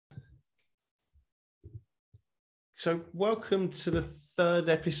So welcome to the third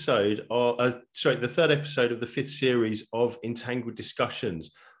episode, the third episode of the fifth series of Entangled Discussions,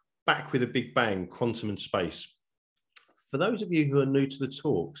 back with a big bang, quantum and space. For those of you who are new to the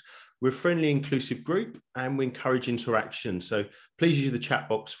talks, we're a friendly, inclusive group and we encourage interaction. So please use the chat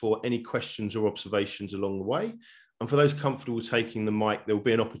box for any questions or observations along the way. And for those comfortable taking the mic, there will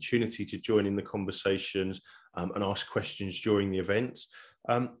be an opportunity to join in the conversations and ask questions during the events.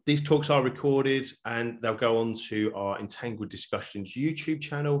 These talks are recorded and they'll go on to our Entangled Discussions YouTube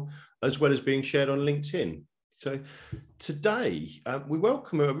channel, as well as being shared on LinkedIn. So today, we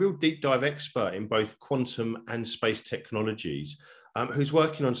welcome a real deep dive expert in both quantum and space technologies, who's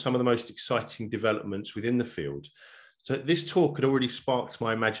working on some of the most exciting developments within the field. So this talk had already sparked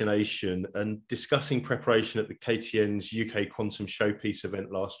my imagination, and discussing preparation at the KTN's UK Quantum Showpiece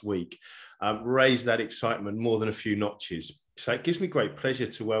event last week raised that excitement more than a few notches. So it gives me great pleasure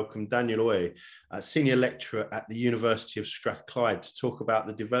to welcome Daniel Oye, Senior Lecturer at the University of Strathclyde, to talk about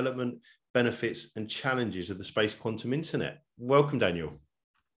the development, benefits and challenges of the Space Quantum Internet. Welcome, Daniel.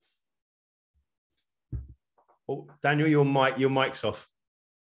 Oh, Daniel, your mic's off.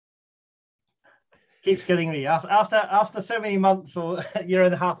 Keeps getting me after so many months or a year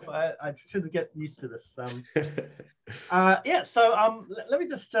and a half. I should get used to this. Yeah. So let me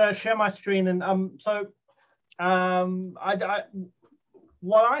just share my screen and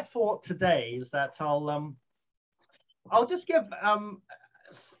what I thought today is that I'll just give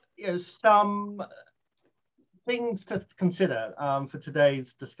some things to consider for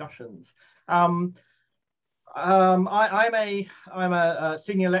today's discussions. I'm a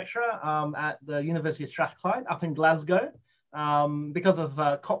senior lecturer at the University of Strathclyde up in Glasgow. Because of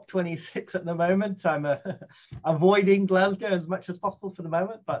COP26 at the moment, I'm avoiding Glasgow as much as possible for the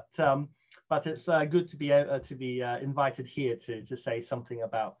moment, but it's good to be invited here to say something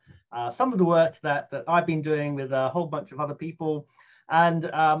about some of the work that I've been doing with a whole bunch of other people, and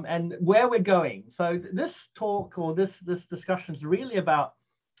where we're going. So this talk or this discussion is really about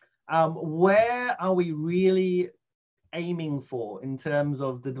where are we really aiming for in terms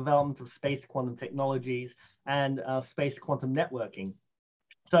of the development of space quantum technologies and space quantum networking.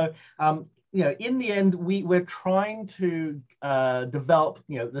 So in the end, we're trying to develop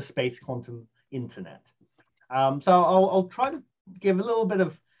the space quantum internet. So I'll try to give a little bit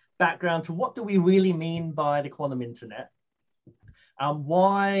of background to what do we really mean by the quantum internet,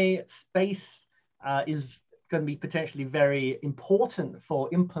 why space is going to be potentially very important for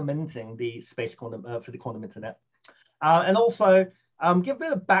implementing the space quantum for the quantum internet, and also give a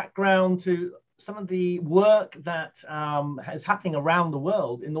bit of background to some of the work that is happening around the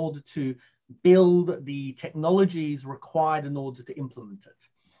world in order to build the technologies required in order to implement it,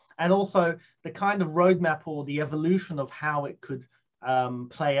 and also the kind of roadmap or the evolution of how it could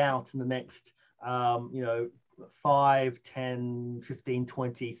play out in the next 5, 10, 15,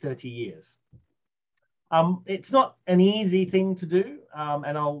 20, 30 years. It's not an easy thing to do,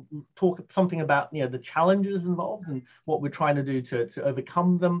 and I'll talk something about the challenges involved and what we're trying to do to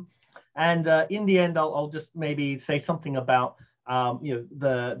overcome them. And in the end, I'll just maybe say something about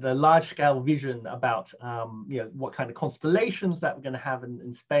the large-scale vision about what kind of constellations that we're going to have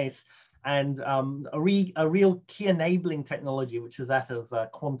in space, and a real key enabling technology, which is that of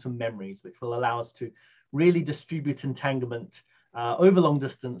quantum memories, which will allow us to really distribute entanglement over long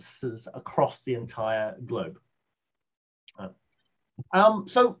distances across the entire globe.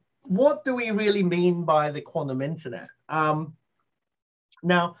 So what do we really mean by the quantum internet?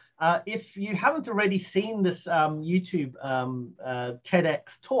 Now, if you haven't already seen this YouTube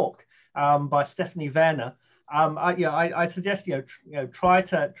TEDx talk by Stephanie Werner, I suggest try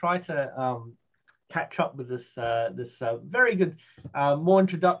to catch up with this very good, more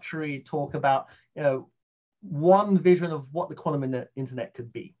introductory talk about one vision of what the quantum internet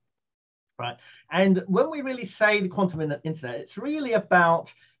could be, right? And when we really say the quantum internet, it's really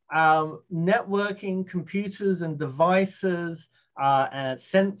about networking computers and devices, and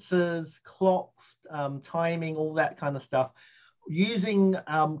sensors, clocks, timing, all that kind of stuff, using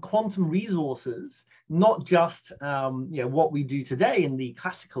quantum resources, not just what we do today in the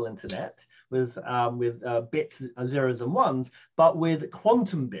classical internet with bits, zeros and ones, but with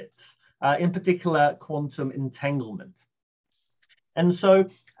quantum bits. In particular, quantum entanglement. And so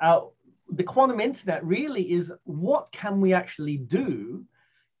the quantum internet really is what can we actually do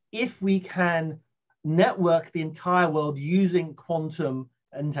if we can network the entire world using quantum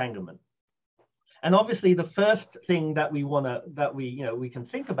entanglement. And obviously, the first thing that we can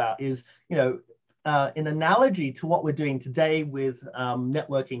think about is in analogy to what we're doing today with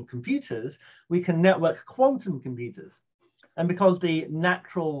networking computers, we can network quantum computers. And because the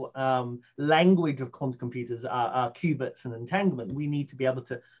natural language of quantum computers are qubits and entanglement, we need to be able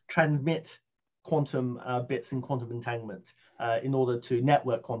to transmit quantum bits in quantum entanglement in order to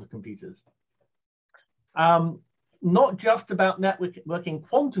network quantum computers. Not just about networking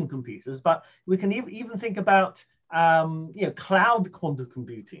quantum computers, but we can even think about cloud quantum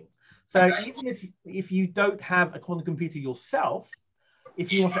computing. So even if you don't have a quantum computer yourself,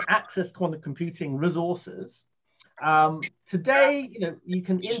 if you want to access quantum computing resources, today you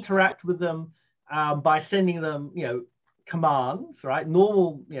can interact with them by sending them commands, right?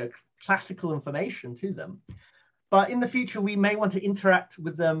 Normal classical information to them. But in the future, we may want to interact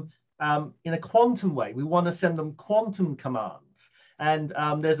with them in a quantum way. We want to send them quantum commands. And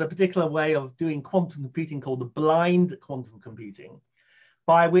there's a particular way of doing quantum computing called the blind quantum computing,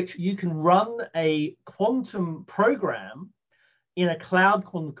 by which you can run a quantum program in a cloud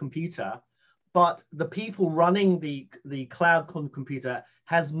quantum computer, but the people running the cloud quantum computer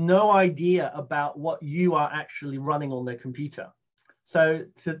has no idea about what you are actually running on their computer. So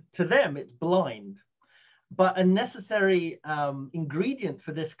to them, it's blind. But a necessary ingredient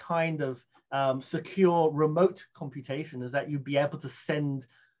for this kind of secure remote computation is that you'd be able to send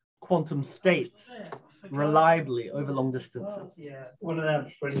quantum states reliably over long distances.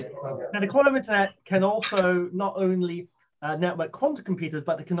 And the quantum internet can also not only network quantum computers,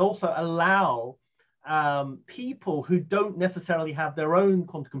 but it can also allow people who don't necessarily have their own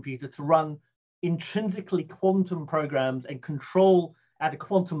quantum computer to run intrinsically quantum programs and control at a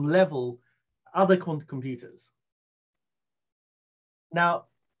quantum level other quantum computers. Now,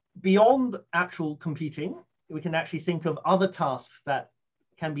 beyond actual computing, we can actually think of other tasks that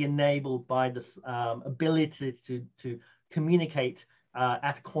can be enabled by this ability to communicate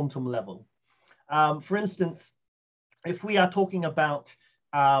at a quantum level. For instance, if we are talking about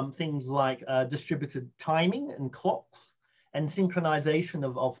things like distributed timing and clocks and synchronization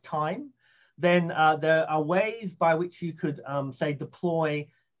of time, then there are ways by which you could, say, deploy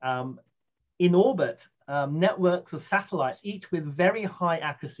in orbit networks of satellites, each with very high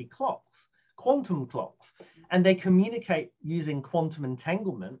accuracy clocks, quantum clocks, and they communicate using quantum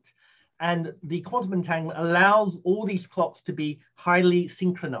entanglement. And the quantum entanglement allows all these clocks to be highly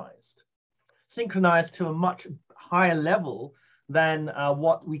synchronized to a much higher level than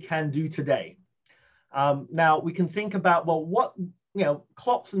what we can do today. Now we can think about, well, what,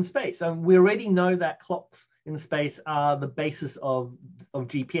 clocks in space, and we already know that clocks in space are the basis of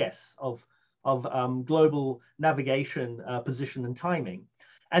GPS, of global navigation, position and timing.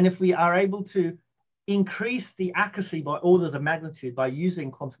 And if we are able to increase the accuracy by orders of magnitude by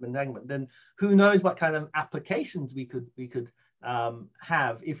using quantum entanglement, then who knows what kind of applications we could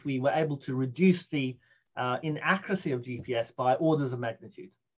have if we were able to reduce the inaccuracy of GPS by orders of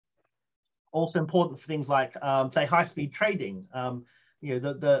magnitude. Also important for things like, say, high-speed trading.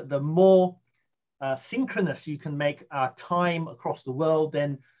 The more synchronous you can make time across the world,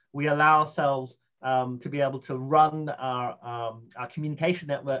 then we allow ourselves to be able to run our communication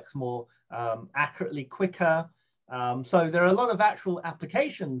networks more accurately, quicker. So there are a lot of actual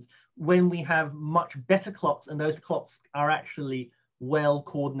applications when we have much better clocks, and those clocks are actually well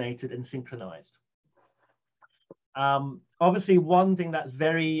coordinated and synchronized. Obviously, one thing that's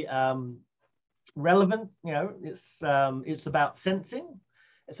very relevant, it's about sensing,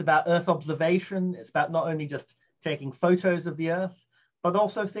 it's about Earth observation, it's about not only just taking photos of the Earth, but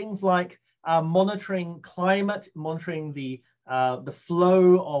also things like monitoring climate, monitoring the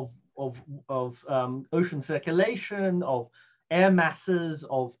flow of ocean circulation, of air masses,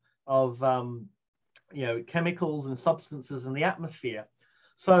 of chemicals and substances in the atmosphere.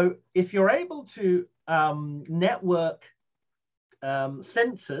 So if you're able to network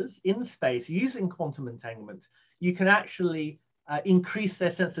sensors in space using quantum entanglement, you can actually increase their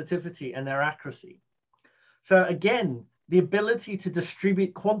sensitivity and their accuracy. So again, the ability to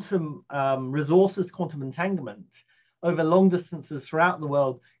distribute quantum resources, quantum entanglement over long distances throughout the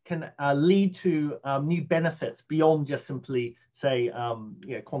world can lead to new benefits beyond just simply, say,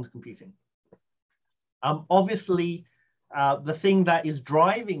 quantum computing. Obviously, the thing that is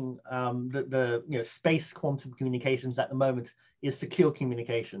driving the space quantum communications at the moment is secure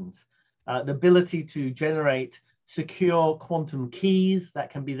communications. The ability to generate secure quantum keys that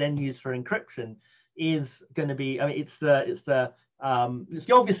can be then used for encryption is going to be, it's the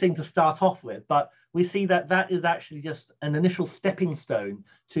obvious thing to start off with, but we see that that is actually just an initial stepping stone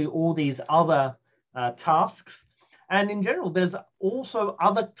to all these other tasks. And in general, there's also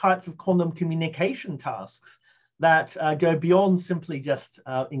other types of quantum communication tasks that go beyond simply just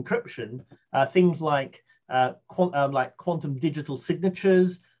encryption, things like quantum digital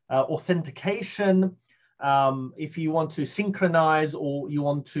signatures, authentication, if you want to synchronize or you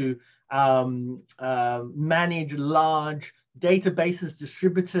want to manage large databases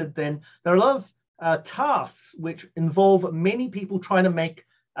distributed, then there are a lot of tasks which involve many people trying to make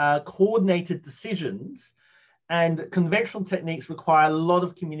coordinated decisions. And conventional techniques require a lot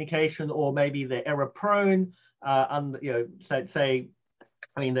of communication, or maybe they're error prone. And say,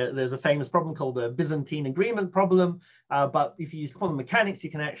 I mean, there's a famous problem called the Byzantine agreement problem. But if you use quantum mechanics, you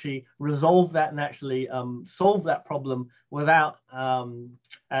can actually resolve that and actually solve that problem without.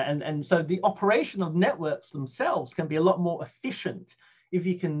 And so the operation of networks themselves can be a lot more efficient if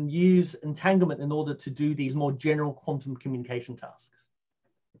you can use entanglement in order to do these more general quantum communication tasks.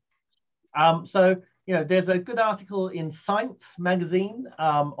 There's a good article in Science magazine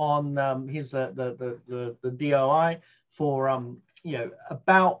on the DOI for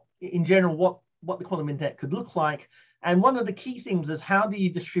about in general what the quantum internet could look like. And one of the key things is, how do you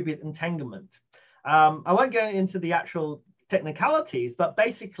distribute entanglement? I won't go into the actual technicalities, but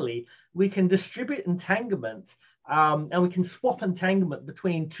basically we can distribute entanglement and we can swap entanglement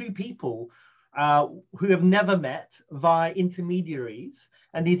between two people who have never met via intermediaries.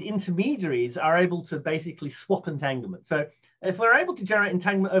 And these intermediaries are able to basically swap entanglement. So if we're able to generate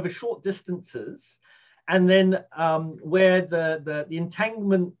entanglement over short distances, and then where the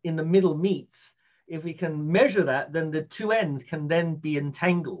entanglement in the middle meets, if we can measure that, then the two ends can then be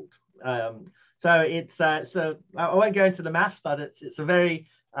entangled. So I won't go into the maths, but it's a very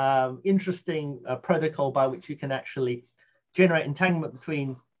interesting protocol by which you can actually generate entanglement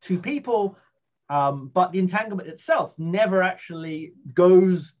between two people. But the entanglement itself never actually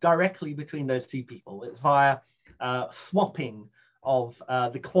goes directly between those two people. It's via swapping of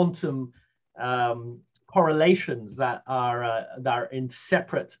the quantum correlations that are in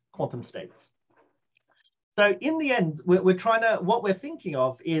separate quantum states. So in the end, what we're thinking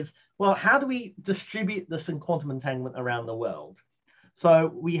of is, well, how do we distribute this in quantum entanglement around the world?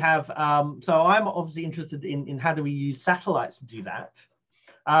 So we have, so I'm obviously interested in how do we use satellites to do that.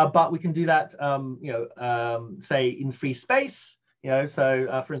 But we can do that, say in free space,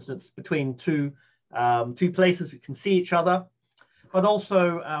 so for instance, between two places we can see each other. But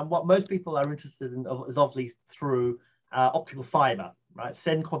also what most people are interested in is obviously through optical fiber, right?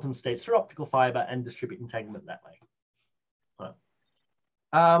 Send quantum states through optical fiber and distribute entanglement that way.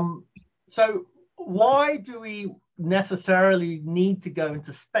 Right. So why do we necessarily need to go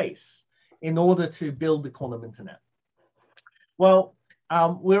into space in order to build the quantum internet? Well,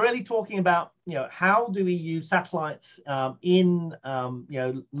 we're really talking about, how do we use satellites in,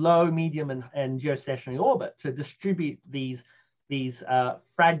 low, medium, and geostationary orbit to distribute these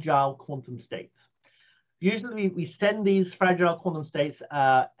fragile quantum states. Usually we send these fragile quantum states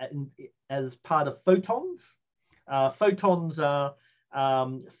as part of photons. Photons are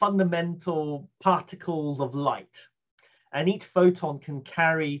fundamental particles of light, and each photon can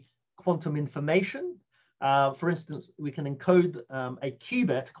carry quantum information. For instance, we can encode a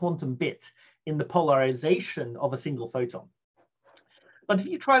qubit, a quantum bit, in the polarization of a single photon. But if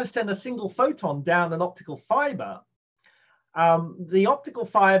you try to send a single photon down an optical fiber, the optical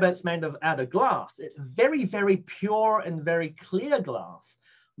fiber is made out of glass. It's very, very pure and very clear glass.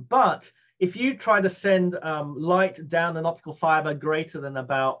 But if you try to send light down an optical fiber greater than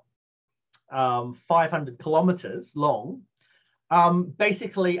about 500 kilometers long,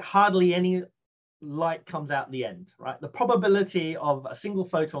 basically hardly any light comes out the end, right? The probability of a single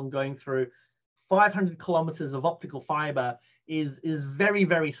photon going through 500 kilometers of optical fiber is very,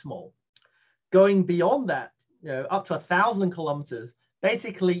 very small. Going beyond that, up to 1,000 kilometers,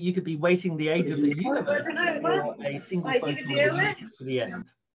 basically you could be waiting the age of the universe for a single photon to the end,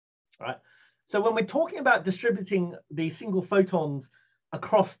 right? So when we're talking about distributing the single photons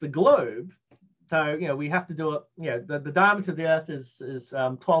across the globe, so we have to do it. The diameter of the Earth is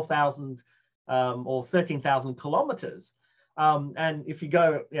 12,000 or 13,000 kilometers. And if you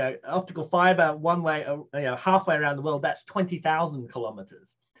go optical fiber one way, halfway around the world, that's 20,000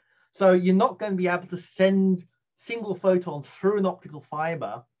 kilometers. So you're not going to be able to send single photons through an optical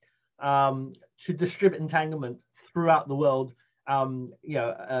fiber to distribute entanglement throughout the world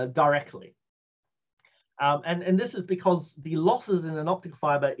directly. And this is because the losses in an optical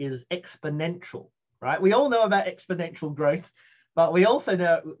fiber is exponential, right? We all know about exponential growth, but we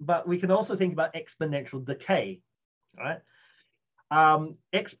can also think about exponential decay, right?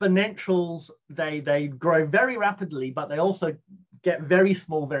 Exponentials, they grow very rapidly, but they also get very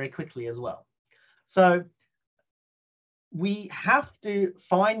small very quickly as well. So we have to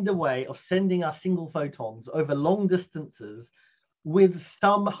find a way of sending our single photons over long distances with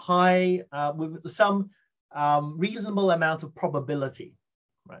some reasonable amount of probability,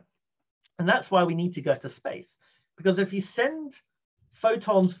 right? And that's why we need to go to space, because if you send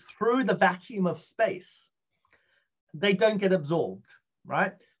photons through the vacuum of space, they don't get absorbed,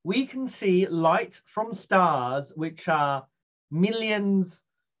 right? We can see light from stars which are millions,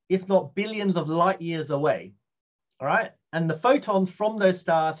 if not billions of light years away, all right? And the photons from those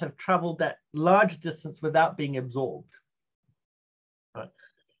stars have traveled that large distance without being absorbed. Right.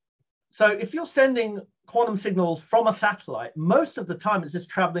 So if you're sending quantum signals from a satellite, most of the time it's just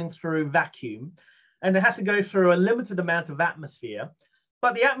traveling through vacuum, and it has to go through a limited amount of atmosphere.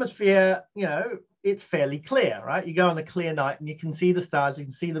 But the atmosphere, you know, it's fairly clear, right? You go on a clear night and you can see the stars, you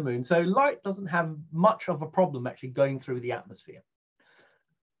can see the moon. So light doesn't have much of a problem actually going through the atmosphere.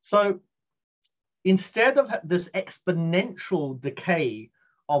 So instead of this exponential decay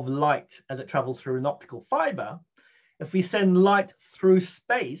of light as it travels through an optical fiber, if we send light through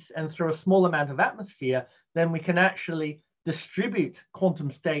space and through a small amount of atmosphere, then we can actually distribute quantum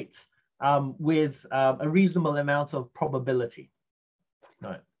states with a reasonable amount of probability.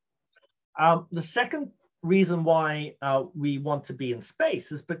 Right. The second reason why we want to be in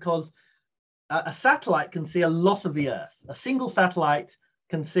space is because a satellite can see a lot of the Earth. A single satellite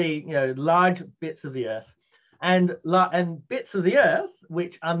can see, you know, large bits of the Earth, and bits of the Earth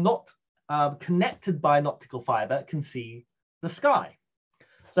which are not connected by an optical fiber can see the sky.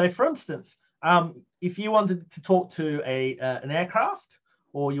 So, for instance, if you wanted to talk to an aircraft,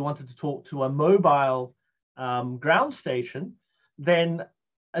 or you wanted to talk to a mobile ground station, then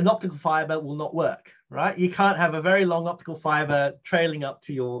an optical fiber will not work, right? You can't have a very long optical fiber trailing up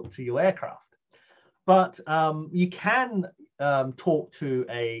to your aircraft. But you can talk to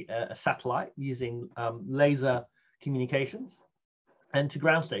a satellite using laser communications, and to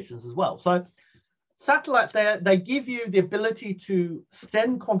ground stations as well. So satellites, they give you the ability to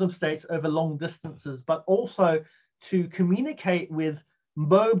send quantum states over long distances, but also to communicate with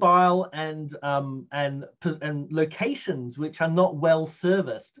mobile and locations which are not well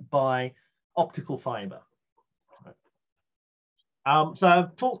serviced by optical fiber. So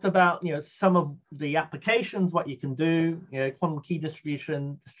I've talked about, you know, some of the applications, what you can do, you know, quantum key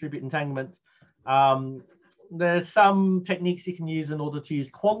distribution, distributed entanglement. There's some techniques you can use in order to use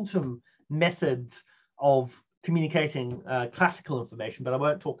quantum methods of communicating classical information, but I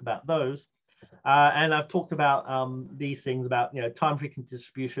won't talk about those. And I've talked about these things about, you know, time frequency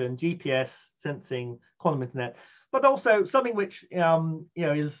distribution, GPS, sensing, quantum internet, but also something which, you know,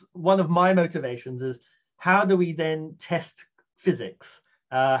 is one of my motivations is how do we then test physics?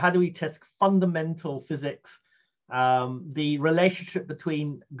 How do we test fundamental physics? The relationship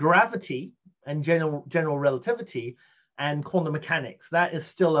between gravity and general relativity and quantum mechanics. That is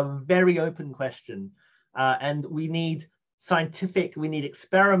still a very open question. And we need scientific, we need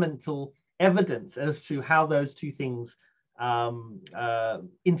experimental evidence as to how those two things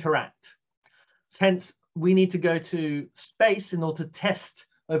interact. Hence, we need to go to space in order to test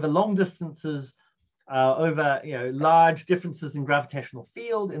over long distances, over, you know, large differences in gravitational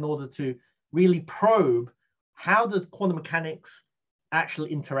field, in order to really probe how does quantum mechanics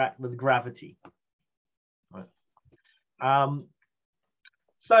actually interact with gravity. Right.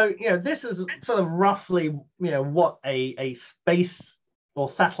 So, you know, this is sort of roughly, you know, what a space or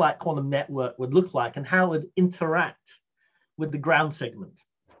satellite quantum network would look like and how it would interact with the ground segment.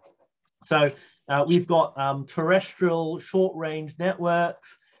 So we've got terrestrial short-range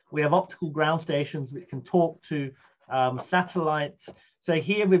networks. We have optical ground stations which can talk to satellites. So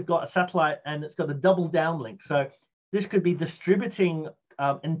here we've got a satellite and it's got a double downlink. So this could be distributing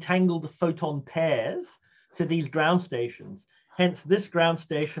entangled photon pairs to these ground stations. Hence, this ground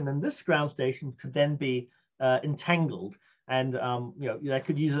station and this ground station could then be entangled, and you know, they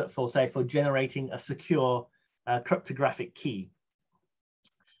could use it for, say, for generating a secure cryptographic key.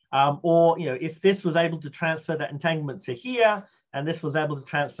 Or, you know, if this was able to transfer that entanglement to here, and this was able to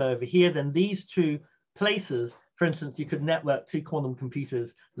transfer over here, then these two places, for instance, you could network two quantum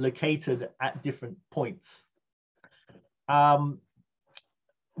computers located at different points.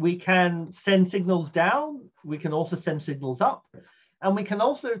 We can send signals down. We can also send signals up. And we can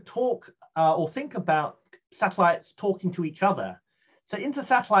also talk or think about satellites talking to each other. So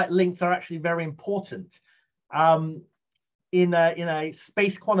inter-satellite links are actually very important. In a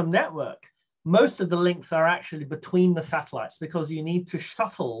space quantum network, most of the links are actually between the satellites because you need to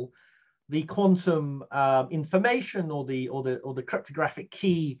shuttle the quantum information or the cryptographic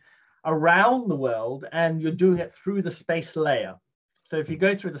key around the world, and you're doing it through the space layer. So if you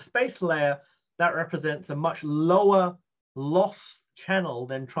go through the space layer, that represents a much lower loss channel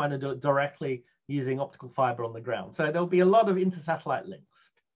than trying to do it directly using optical fiber on the ground. So there'll be a lot of inter-satellite links.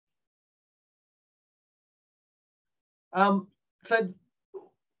 So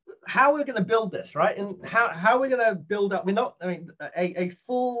how we're going to build this, right? And how we're going to build up, we're not, I mean, a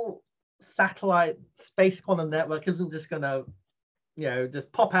full satellite space quantum network isn't just going to, you know,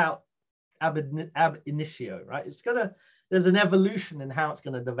 just pop out ab initio, right? It's going to, there's an evolution in how it's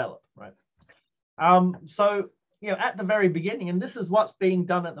going to develop, right? So, you know, at the very beginning, and this is what's being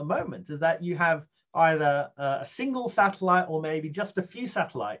done at the moment, is that you have either a single satellite or maybe just a few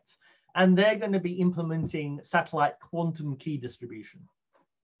satellites, and they're going to be implementing satellite quantum key distribution.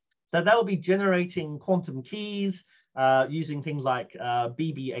 So they'll be generating quantum keys using things like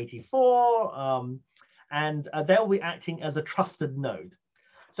BB84, and they'll be acting as a trusted node.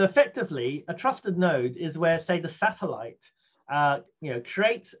 So effectively, a trusted node is where, say, the satellite you know,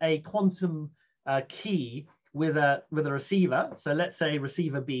 creates a quantum key with a receiver. So let's say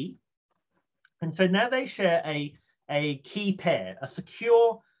receiver B. And so now they share a key pair, a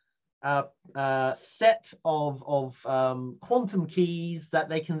secure set of quantum keys that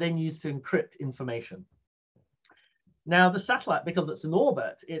they can then use to encrypt information. Now, the satellite, because it's in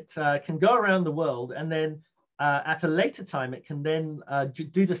orbit, it can go around the world, and then at a later time, it can then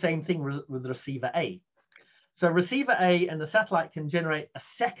do the same thing with receiver A. So receiver A and the satellite can generate a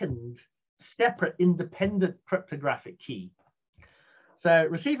second separate independent cryptographic key. So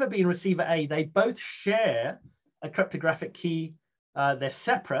receiver B and receiver A, they both share a cryptographic key. They're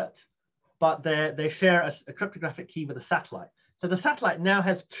separate, but they share a cryptographic key with a satellite. So the satellite now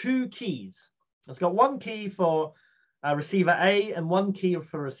has two keys. It's got one key for receiver A and one key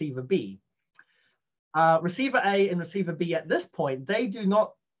for receiver B. Receiver A and receiver B at this point, they do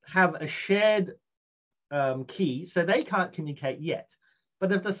not have a shared key, so they can't communicate yet.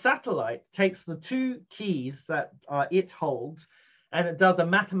 But if the satellite takes the two keys that it holds and it does a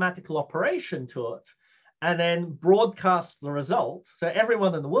mathematical operation to it, and then broadcasts the result, so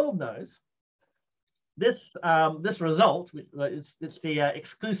everyone in the world knows, this result, it's the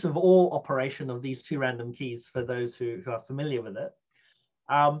exclusive OR operation of these two random keys for those who are familiar with it.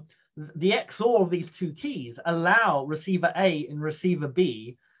 The XOR of these two keys allow receiver A and receiver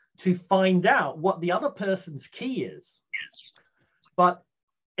B to find out what the other person's key is. But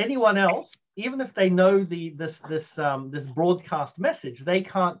anyone else, even if they know this broadcast message, they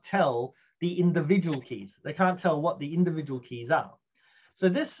can't tell the individual keys. They can't tell what the individual keys are. So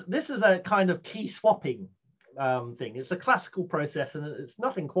this is a kind of key swapping thing. It's a classical process, and it's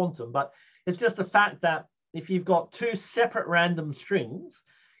nothing quantum, but it's just the fact that if you've got two separate random strings,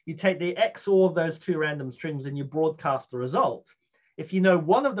 you take the XOR of those two random strings and you broadcast the result. If you know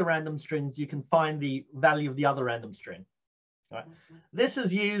one of the random strings, you can find the value of the other random string. Right. This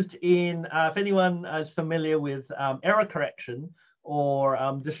is used in, if anyone is familiar with error correction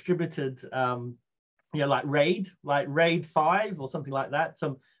or distributed, you know, like RAID 5 or something like that,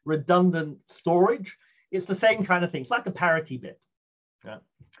 some redundant storage. It's the same kind of thing. It's like a parity bit. Yeah.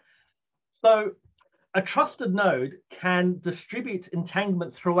 So a trusted node can distribute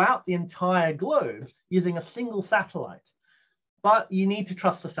entanglement throughout the entire globe using a single satellite, but you need to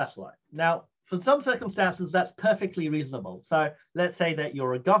trust the satellite. Now, for some circumstances, that's perfectly reasonable. So let's say that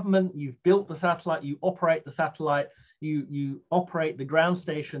you're a government, you've built the satellite, you operate the satellite, you operate the ground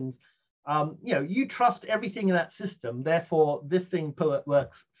stations. You know, you trust everything in that system. Therefore, this thing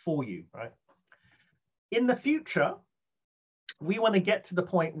works for you, right? In the future, we want to get to the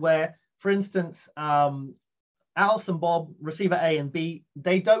point where, for instance, Alice and Bob, receiver A and B,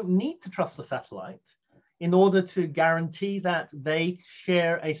 they don't need to trust the satellite in order to guarantee that they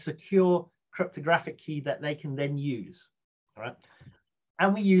share a secure cryptographic key that they can then use, right?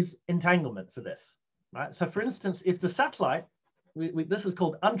 And we use entanglement for this, right? So for instance, if the satellite, this is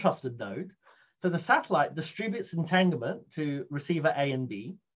called untrusted node. So the satellite distributes entanglement to receiver A and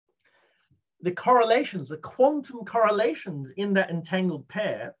B. The correlations, the quantum correlations in that entangled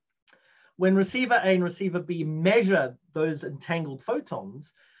pair, when receiver A and receiver B measure those entangled photons,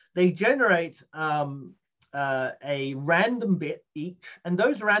 they generate a random bit each, and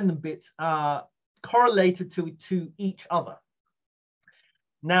those random bits are correlated to each other.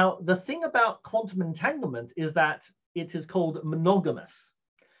 Now, the thing about quantum entanglement is that it is called monogamous.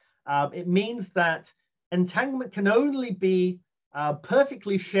 It means that entanglement can only be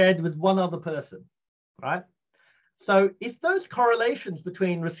perfectly shared with one other person, right? So if those correlations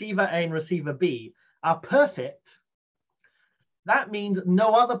between receiver A and receiver B are perfect, that means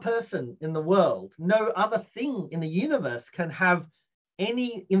no other person in the world, no other thing in the universe can have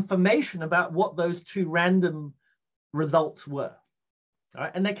any information about what those two random results were. All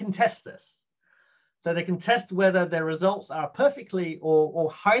right? And they can test this. So they can test whether their results are perfectly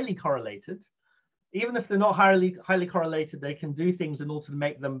or highly correlated. Even if they're not highly correlated, they can do things in order to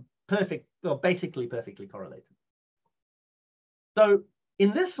make them perfect, or basically perfectly correlated. So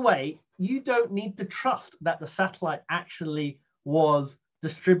in this way, you don't need to trust that the satellite actually was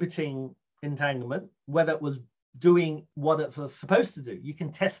distributing entanglement, whether it was doing what it was supposed to do. You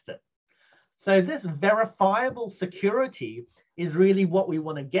can test it. So this verifiable security is really what we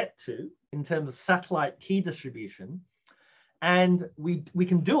want to get to in terms of satellite key distribution. And we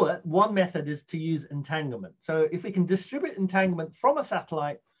can do it. One method is to use entanglement. So if we can distribute entanglement from a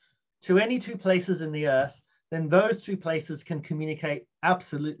satellite to any two places in the Earth, then those two places can communicate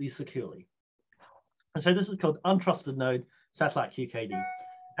absolutely securely. And so this is called untrusted node satellite QKD.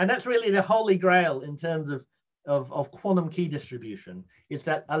 And that's really the holy grail in terms of quantum key distribution, is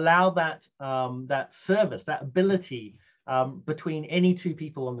that allow that, that service, that ability between any two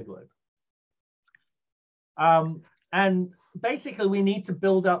people on the globe. And basically, we need to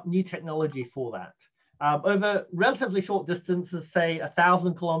build up new technology for that. Over relatively short distances, say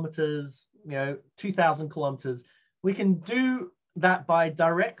 1,000 kilometers, 2,000 kilometers, we can do that by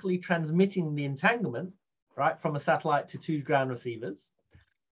directly transmitting the entanglement, right, from a satellite to two ground receivers.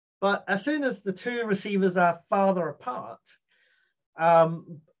 But as soon as the two receivers are farther apart,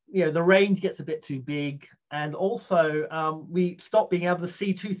 the range gets a bit too big, and also we stop being able to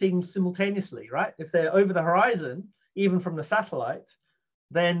see two things simultaneously, right? If they're over the horizon, even from the satellite,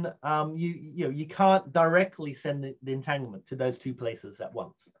 then you can't directly send the entanglement to those two places at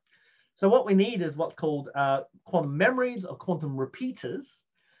once. So what we need is what's called quantum memories or quantum repeaters.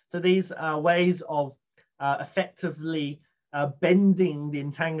 So these are ways of effectively bending the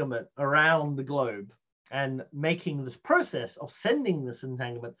entanglement around the globe and making this process of sending this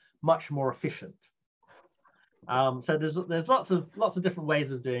entanglement much more efficient. So there's lots of different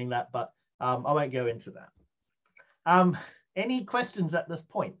ways of doing that, but I won't go into that. Any questions at this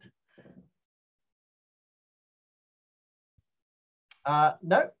point?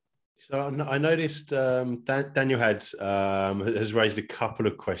 No. So I noticed Daniel has raised a couple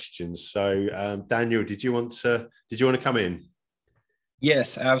of questions. So Daniel, did you want to come in?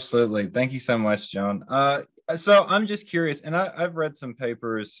 Yes, absolutely. Thank you so much, John. So I'm just curious, and I've read some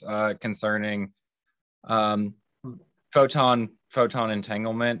papers concerning photon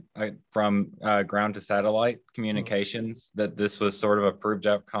entanglement from ground to satellite communications, that this was sort of a proved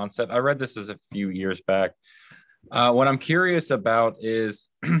out concept. I read this a few years back. What I'm curious about is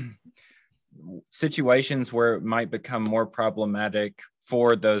situations where it might become more problematic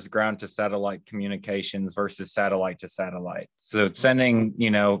for those ground to satellite communications versus satellite to satellite. So sending,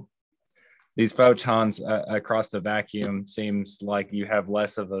 these photons across the vacuum seems like you have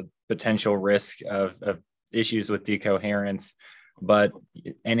less of a potential risk of issues with decoherence, but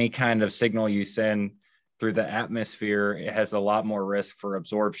any kind of signal you send through the atmosphere, it has a lot more risk for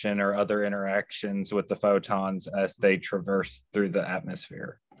absorption or other interactions with the photons as they traverse through the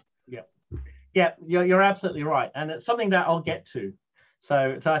atmosphere. Yeah, you're absolutely right, and it's something that I'll get to.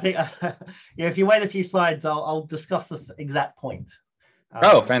 So I think if you wait a few slides, I'll discuss this exact point.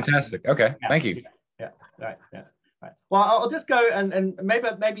 Oh, fantastic! Okay, thank you. Right. Well, I'll just go and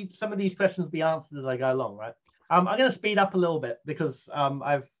maybe some of these questions will be answered as I go along. Right. I'm going to speed up a little bit because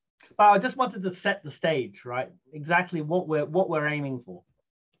I just wanted to set the stage, right? Exactly what we're aiming for.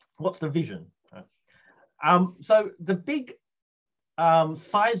 What's the vision? Right? So the big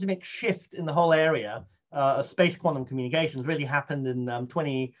seismic shift in the whole area of space quantum communications really happened in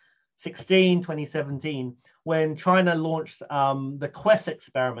 2016, 2017, when China launched the QUESS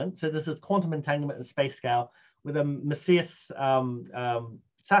experiment. So this is quantum entanglement at space scale with a MACEUS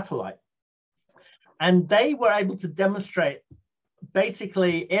satellite. And they were able to demonstrate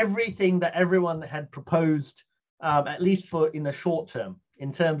basically everything that everyone had proposed, at least in the short term,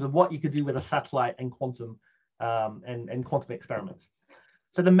 in terms of what you could do with a satellite and quantum quantum experiments.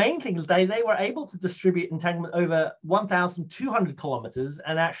 So the main thing is they were able to distribute entanglement over 1,200 kilometers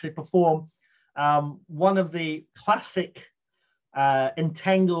and actually perform one of the classic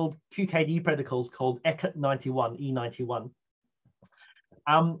entangled QKD protocols called ECOT 91, E91.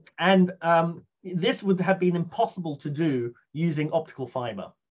 This would have been impossible to do using optical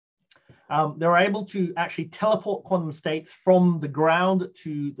fiber. They were able to actually teleport quantum states from the ground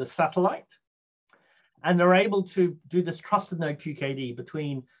to the satellite. And they're able to do this trusted node QKD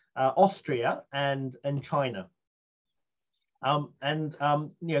between Austria and China.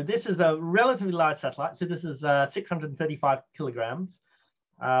 This is a relatively large satellite. So this is 635 kilograms.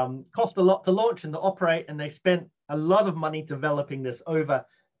 Cost a lot to launch and to operate, and they spent a lot of money developing this over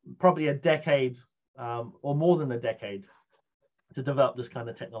probably a decade or more than a decade to develop this kind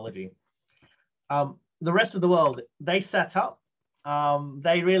of technology. The rest of the world, they set up.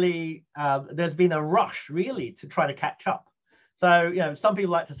 There's been a rush really to try to catch up. So, some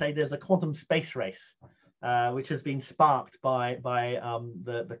people like to say there's a quantum space race which has been sparked by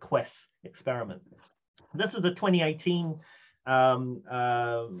the QUESS experiment. This is a 2018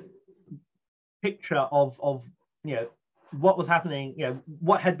 picture of what was happening,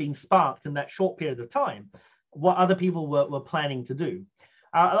 what had been sparked in that short period of time, what other people were planning to do.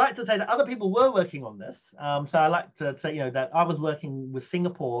 I like to say that other people were working on this. So I like to say, that I was working with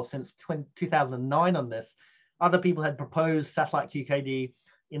Singapore since 2009 on this. Other people had proposed satellite QKD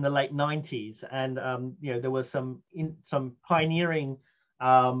in the late 90s, and there were some pioneering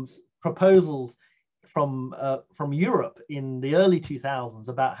proposals from Europe in the early 2000s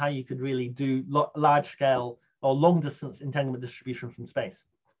about how you could really do large-scale or long-distance entanglement distribution from space.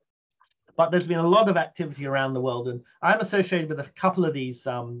 But there's been a lot of activity around the world, and I'm associated with a couple of these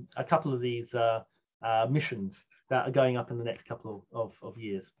missions that are going up in the next couple of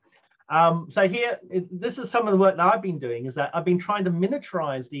years. So here, this is some of the work that I've been doing, is that I've been trying to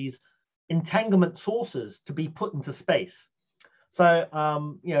miniaturize these entanglement sources to be put into space. So,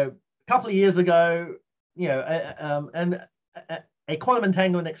 a couple of years ago, a quantum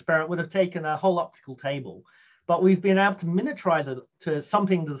entanglement experiment would have taken a whole optical table, but we've been able to miniaturize it to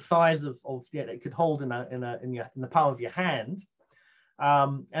something the size of it could hold in the palm of your hand,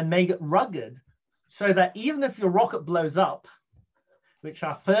 and make it rugged, so that even if your rocket blows up, which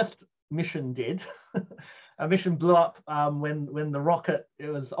our first mission did, a mission blew up when the rocket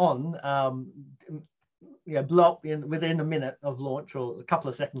was on, blew up within a minute of launch, or a couple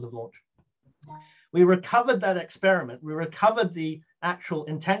of seconds of launch. We recovered that experiment. We recovered the actual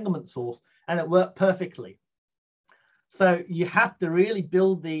entanglement source, and it worked perfectly. So you have to really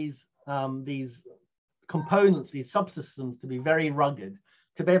build these components, these subsystems, to be very rugged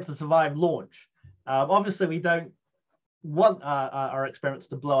to be able to survive launch. Obviously, we don't want our experiments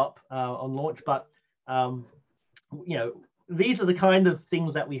to blow up on launch, but these are the kind of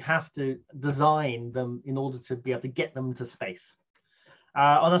things that we have to design them in order to be able to get them to space.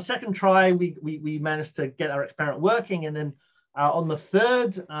 On a second try, we managed to get our experiment working, and then on the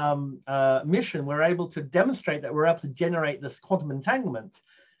third mission, we're able to demonstrate that we're able to generate this quantum entanglement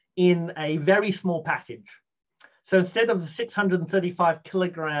in a very small package. So instead of the 635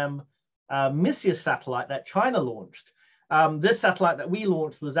 kilogram Messier satellite that China launched, this satellite that we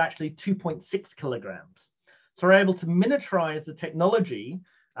launched was actually 2.6 kilograms. So we're able to miniaturize the technology.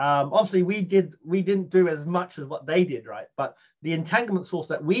 Obviously, we didn't do as much as what they did, right? But the entanglement source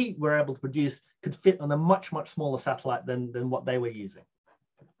that we were able to produce could fit on a much smaller satellite than what they were using.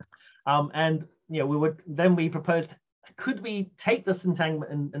 And we proposed, could we take this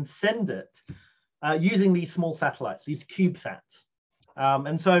entanglement and send it using these small satellites, these CubeSats?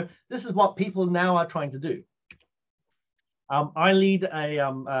 And so this is what people now are trying to do. I lead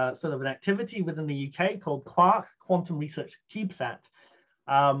a sort of an activity within the UK called Quark, Quantum Research CubeSat.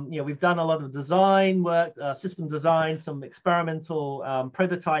 We've done a lot of design work, system design, some experimental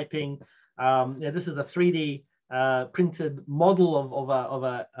prototyping. This is a 3D printed model of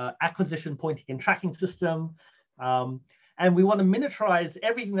a acquisition, pointing, and tracking system. And we want to miniaturize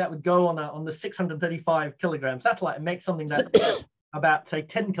everything that would go on the 635 kilogram satellite and make something that's about, say,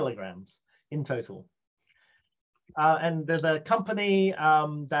 10 kilograms in total. And there's a company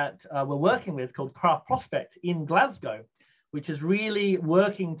that we're working with called Craft Prospect in Glasgow, which is really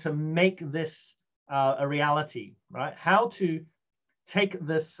working to make this a reality, right? How to take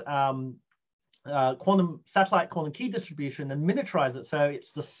this satellite quantum key distribution and miniaturize it so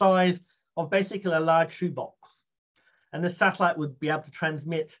it's the size of basically a large shoebox. And this satellite would be able to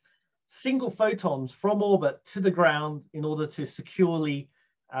transmit single photons from orbit to the ground in order to securely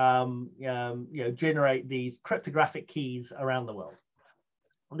generate these cryptographic keys around the world.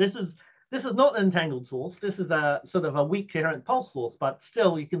 This is not an entangled source. This is a sort of a weak coherent pulse source, but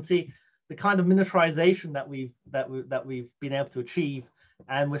still you can see the kind of miniaturization that we've been able to achieve.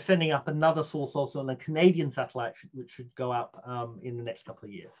 And we're sending up another source also on a Canadian satellite, which should go up in the next couple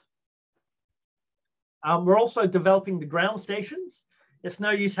of years. We're also developing the ground stations. It's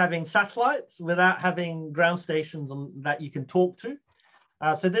no use having satellites without having ground stations that you can talk to.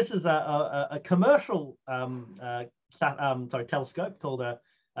 So this is a commercial telescope called a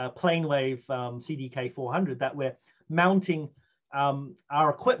Planewave CDK 400 that we're mounting our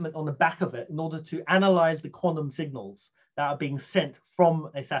equipment on the back of it in order to analyze the quantum signals that are being sent from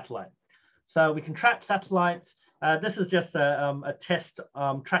a satellite. So we can track satellites. This is just a test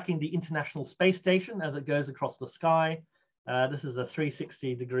tracking the International Space Station as it goes across the sky. This is a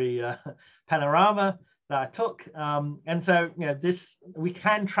 360-degree panorama that I took. And so, we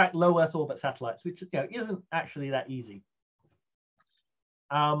can track low Earth orbit satellites, which isn't actually that easy.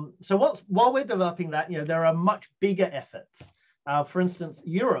 So while we're developing that, there are much bigger efforts. For instance,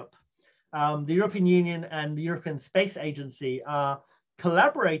 Europe the European Union and the European Space Agency are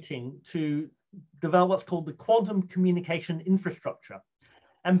collaborating to develop what's called the quantum communication infrastructure.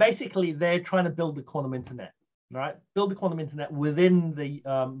 And basically, they're trying to build the quantum internet, right? Build the quantum internet within the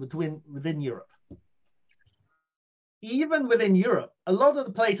within Europe. Even within Europe, a lot of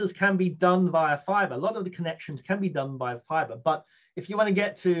the places can be done via fiber. A lot of the connections can be done by fiber. But if you want to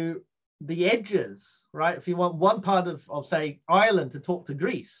get to the edges, right? If you want one part of say, Ireland to talk to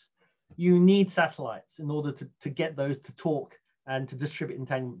Greece, you need satellites in order to get those to talk and to distribute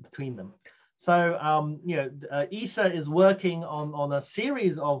entanglement between them. So, you know, ESA is working on a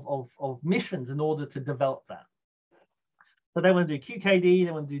series of missions in order to develop that. So they want to do QKD,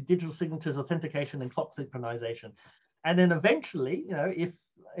 they want to do digital signatures, authentication, and clock synchronization. And then eventually, you know,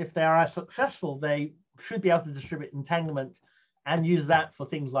 if they are successful, they should be able to distribute entanglement and use that for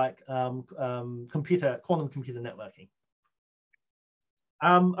things like quantum computer networking.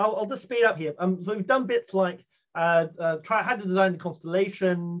 I'll just speed up here. So we've done bits like how to design the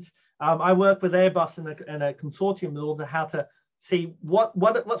constellations. I work with Airbus in a consortium in order how to see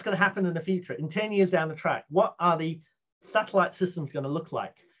what's going to happen in the future. In 10 years down the track, what are the satellite systems going to look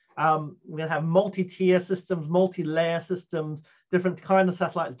like? We're going to have multi-tier systems, multi-layer systems, different kind of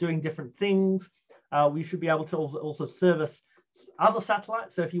satellites doing different things. We should be able to also service other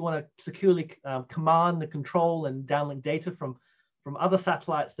satellites. So if you want to securely command, control, and downlink data from other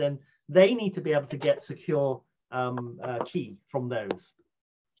satellites, then they need to be able to get secure key from those.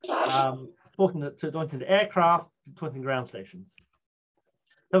 Talking to aircraft, talking to ground stations.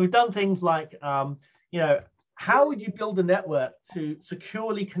 So we've done things like, you know, how would you build a network to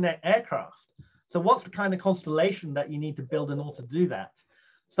securely connect aircraft? So what's the kind of constellation that you need to build in order to do that?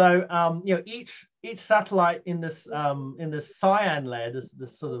 So you know, each satellite in this cyan layer,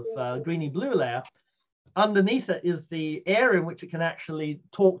 this sort of greeny blue layer, underneath it is the area in which it can actually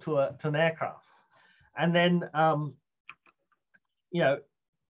talk to an aircraft. And then you know,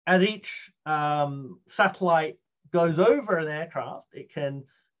 as each satellite goes over an aircraft, it can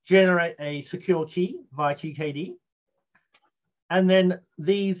generate a secure key via QKD. And then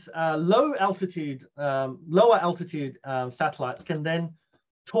these lower altitude satellites can then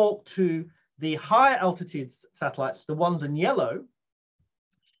talk to the higher altitude satellites, the ones in yellow.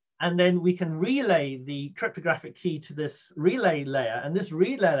 And then we can relay the cryptographic key to this relay layer. And this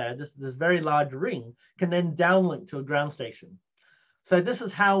relay layer, this very large ring, can then downlink to a ground station. So this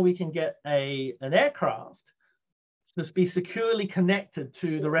is how we can get an aircraft to be securely connected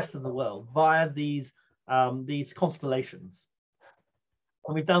to the rest of the world via these constellations.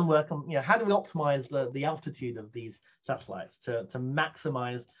 And we've done work on, you know, how do we optimize the altitude of these satellites to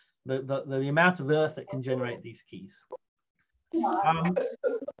maximize the amount of Earth that can generate these keys.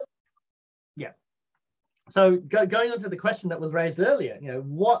 Yeah. So going on to the question that was raised earlier, you know,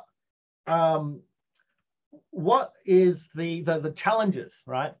 what is the challenges,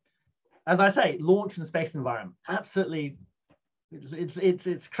 right? As I say, launch in the space environment, absolutely,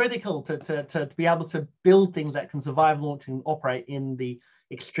 it's critical to be able to build things that can survive launch and operate in the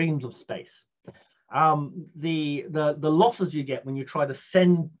extremes of space. The losses you get when you try to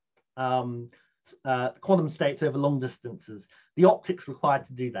send quantum states over long distances, the optics required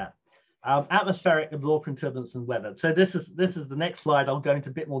to do that, atmospheric absorption, turbulence, and weather. So this is the next slide. I'll go into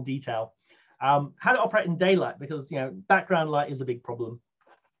a bit more detail. How to operate in daylight, because, you know, background light is a big problem.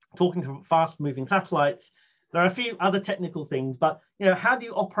 Talking to fast-moving satellites, there are a few other technical things, but, you know, how do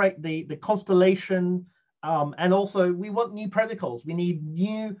you operate the constellation? And also, we want new protocols. We need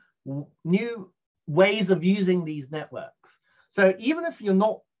new ways of using these networks. So even if you're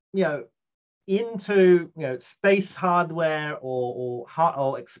not, you know, into, you know, space hardware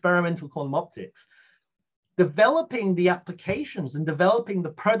or experimental quantum optics, developing the applications and developing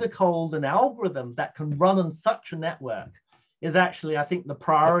the protocols and algorithms that can run on such a network is actually, I think, the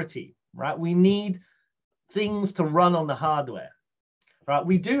priority, right? We need things to run on the hardware, right?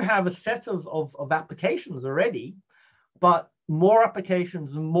 We do have a set of applications already, but more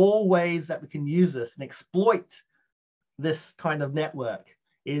applications and more ways that we can use this and exploit this kind of network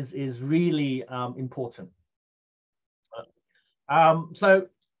is really important. So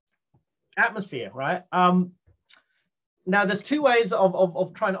atmosphere, right? Now there's two ways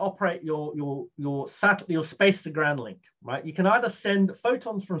of trying to operate your space to ground link, right? You can either send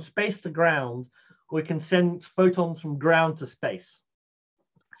photons from space to ground, or you can send photons from ground to space.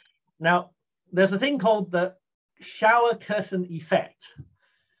 Now there's a thing called the shower curtain effect.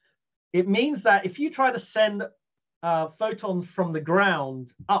 It means that if you try to send photons from the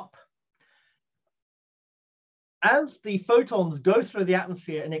ground up, as the photons go through the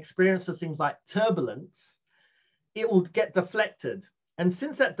atmosphere and experiences things like turbulence, it will get deflected And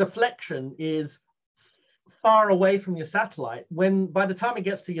since that deflection is far away from your satellite, by the time it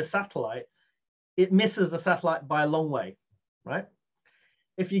gets to your satellite, it misses the satellite by a long way, right?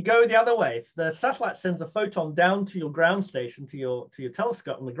 If you go the other way, if the satellite sends a photon down to your ground station, to your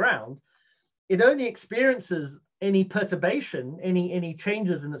telescope on the ground, it only experiences any perturbation, any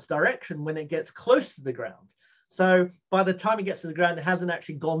changes in its direction when it gets close to the ground. So by the time it gets to the ground, it hasn't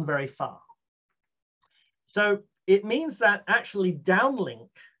actually gone very far. So it means that actually downlink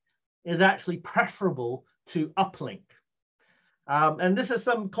is actually preferable to uplink. And this has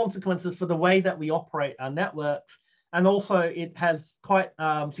some consequences for the way that we operate our networks. And also it has quite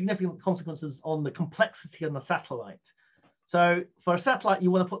significant consequences on the complexity on the satellite. So for a satellite,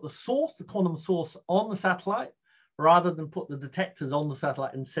 you want to put the source, the quantum source, on the satellite rather than put the detectors on the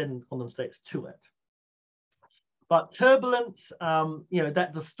satellite and send quantum states to it. But turbulence,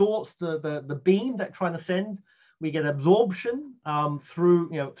 that distorts the beam that trying to send. We get absorption through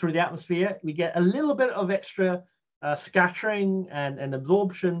the atmosphere. We get a little bit of extra scattering and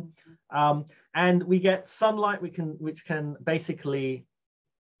absorption, and we get sunlight which can basically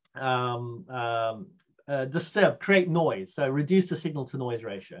disturb, create noise, so reduce the signal to noise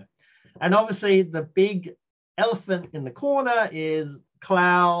ratio. And obviously the big elephant in the corner is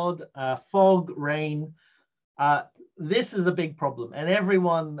cloud, fog, rain. This is a big problem, and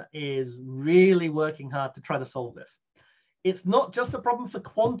everyone is really working hard to try to solve this. It's not just a problem for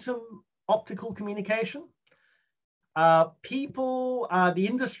quantum optical communication. The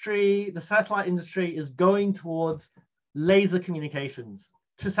industry, the satellite industry, is going towards laser communications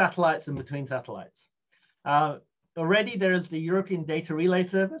to satellites and between satellites. Already there is the European Data Relay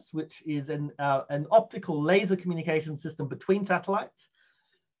Service, which is an optical laser communication system between satellites.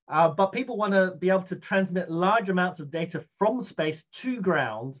 But people want to be able to transmit large amounts of data from space to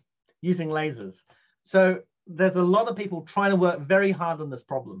ground using lasers. So there's a lot of people trying to work very hard on this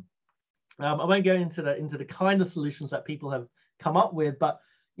problem. I won't go into the kind of solutions that people have come up with, but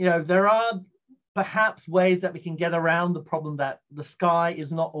there are perhaps ways that we can get around the problem that the sky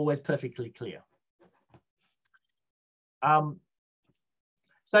is not always perfectly clear.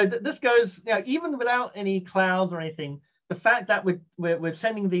 So this goes, even without any clouds or anything, the fact that we're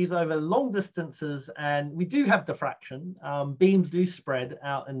sending these over long distances, and we do have diffraction, beams do spread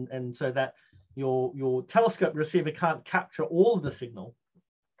out, and so that your telescope receiver can't capture all of the signal.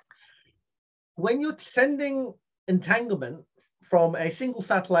 When you're sending entanglement from a single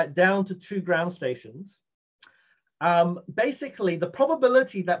satellite down to 2 ground stations, basically the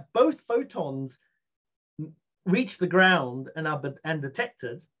probability that both photons reach the ground and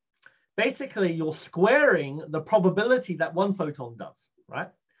detected, basically you're squaring the probability that one photon does, right?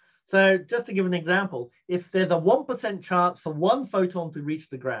 So just to give an example, if there's a 1% chance for one photon to reach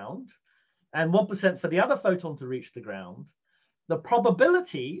the ground and 1% for the other photon to reach the ground, the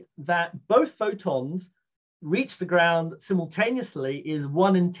probability that both photons reach the ground simultaneously is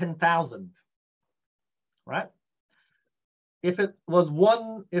 1 in 10,000, right? If it's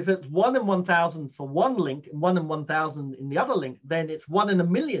 1 in 1,000 for one link and 1 in 1,000 in the other link, then it's 1 in a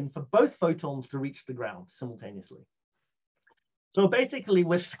million for both photons to reach the ground simultaneously. So basically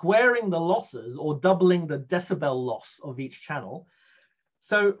we're squaring the losses or doubling the decibel loss of each channel.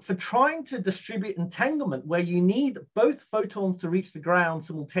 So for trying to distribute entanglement where you need both photons to reach the ground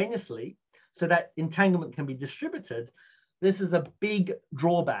simultaneously so that entanglement can be distributed, this is a big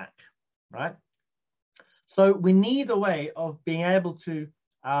drawback, right? So we need a way of being able to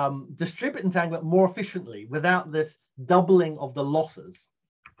distribute entanglement more efficiently without this doubling of the losses.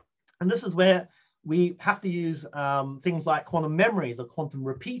 And this is where we have to use things like quantum memories or quantum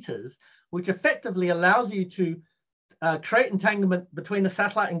repeaters, which effectively allows you to create entanglement between the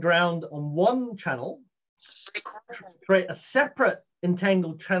satellite and ground on one channel, create a separate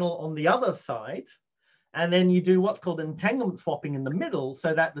entangled channel on the other side, and then you do what's called entanglement swapping in the middle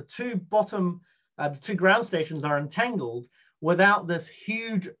so that the two ground stations are entangled without this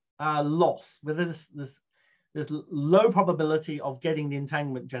huge loss, with this low probability of getting the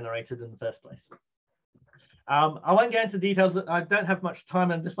entanglement generated in the first place. I won't get into details. I don't have much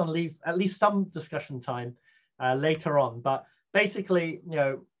time, and I just want to leave at least some discussion time later on. But basically,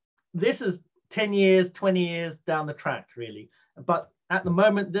 this is 10 years, 20 years down the track, really. But at the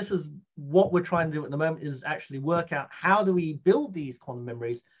moment, this is what we're trying to do at the moment, is actually work out how do we build these quantum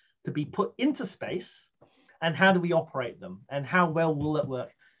memories to be put into space, and how do we operate them, and how well will it work?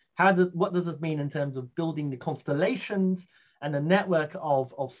 What does this mean in terms of building the constellations and the network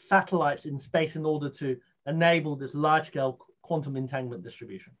of satellites in space in order to enable this large-scale quantum entanglement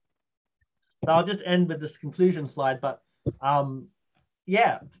distribution? So I'll just end with this conclusion slide, but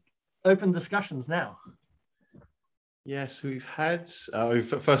yeah, open discussions now. Yes, we've had,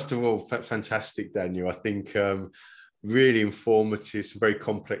 first of all, fantastic, Daniel. I think really informative, some very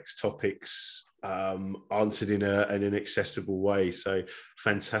complex topics answered in an accessible way. So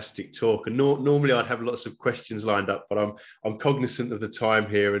fantastic talk. And normally I'd have lots of questions lined up, but I'm cognizant of the time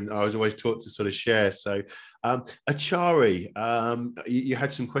here, and I was always taught to sort of share. So Achari, you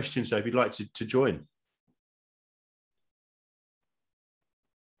had some questions, so if you'd like to join.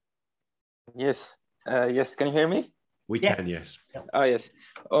 Yes. Yes. Can you hear me? We can, yes. Oh, yes.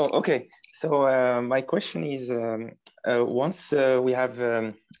 Oh, okay. So my question is, once we have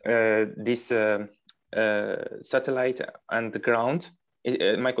this satellite and the ground,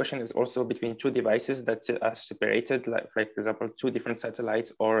 my question is also between two devices that are separated, like for example, two different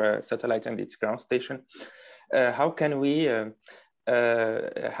satellites or a satellite and its ground station. How can we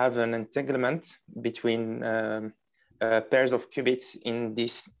have an entanglement between pairs of qubits in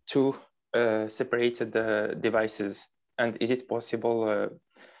these two separated devices? And is it possible?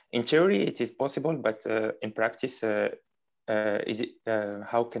 In theory, it is possible, but in practice, is it?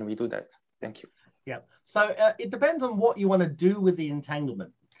 How can we do that? Thank you. Yeah. So it depends on what you want to do with the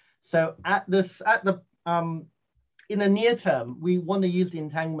entanglement. So in the near term, we want to use the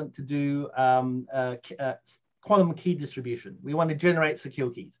entanglement to do quantum key distribution. We want to generate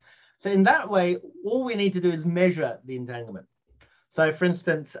secure keys. So in that way, all we need to do is measure the entanglement. So for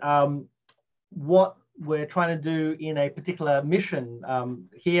instance, what we're trying to do in a particular mission.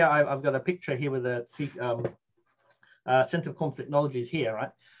 Here, I've got a picture here with the Center of Quantum Technologies here,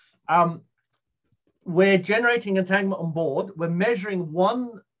 right? We're generating entanglement on board. We're measuring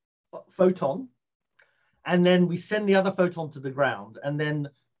one photon, and then we send the other photon to the ground. And then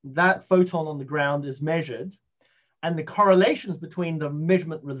that photon on the ground is measured. And the correlations between the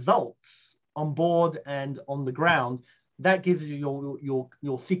measurement results on board and on the ground, that gives you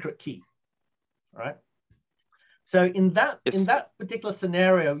your secret key, right? So in that particular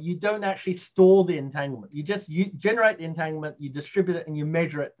scenario, you don't actually store the entanglement. You generate the entanglement, you distribute it, and you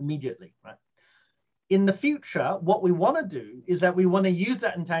measure it immediately, right? In the future, what we want to do is that we want to use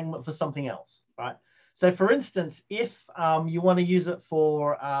that entanglement for something else, right? So for instance, if you want to use it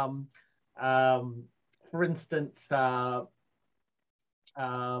for instance,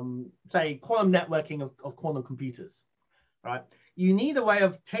 say quantum networking of quantum computers, right? You need a way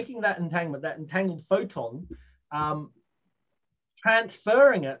of taking that entanglement, that entangled photon,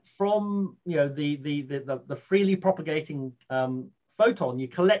 transferring it from the freely propagating photon. You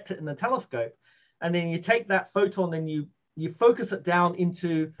collect it in the telescope, and then you take that photon and you focus it down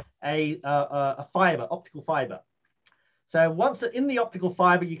into a fiber, optical fiber. So once it's in the optical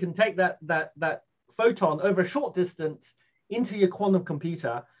fiber, you can take that photon over a short distance into your quantum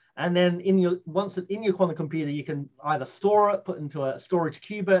computer, and then once it's in your quantum computer, you can either store it, put into a storage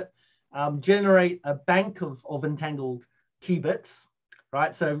qubit, generate a bank of entangled qubits,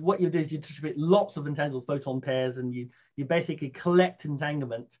 right? So what you do is you distribute lots of entangled photon pairs, and you basically collect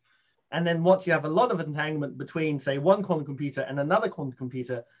entanglement. And then once you have a lot of entanglement between, say, one quantum computer and another quantum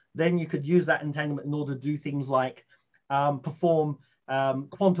computer, then you could use that entanglement in order to do things like perform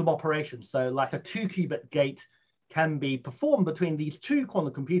quantum operations. So like a 2-qubit gate can be performed between these two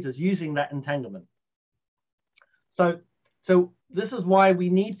quantum computers using that entanglement. So this is why we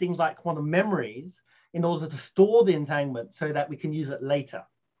need things like quantum memories in order to store the entanglement so that we can use it later.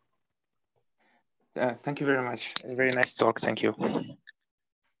 Thank you very much. Very nice talk. Thank you.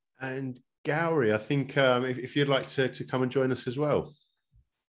 And Gowri, I think if you'd like to come and join us as well.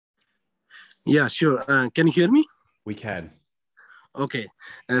 Yeah, sure. Can you hear me? We can. Okay.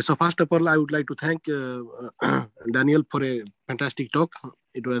 So first of all, I would like to thank Daniel for a fantastic talk.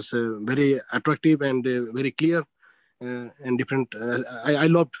 It was very attractive and very clear and different. I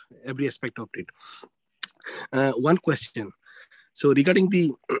loved every aspect of it. One question. So regarding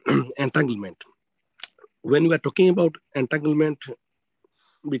the entanglement, when we are talking about entanglement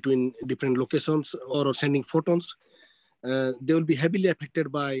between different locations or sending photons, they will be heavily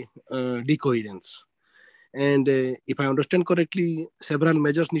affected by decoherence. And if I understand correctly, several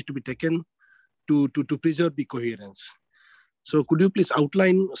measures need to be taken to preserve the coherence. So could you please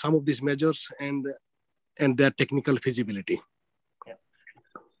outline some of these measures and their technical feasibility? Yeah.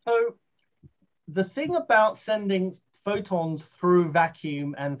 So the thing about sending photons through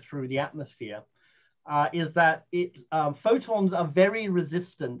vacuum and through the atmosphere is that photons are very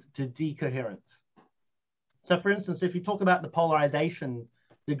resistant to decoherence. So for instance, if you talk about the polarization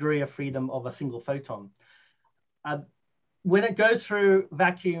degree of freedom of a single photon, when it goes through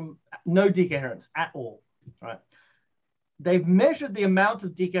vacuum, no decoherence at all, right? They've measured the amount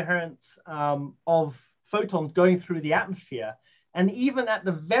of decoherence of photons going through the atmosphere, and even at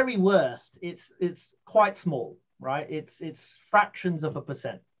the very worst, it's quite small, right? It's fractions of a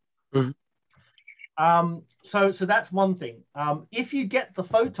percent. Mhm. So that's one thing. If you get the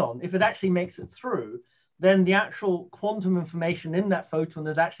photon, if it actually makes it through, then the actual quantum information in that photon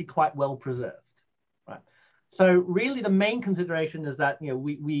is actually quite well preserved, right? So really, the main consideration is that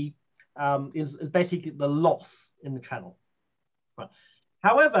is basically the loss in the channel. Right.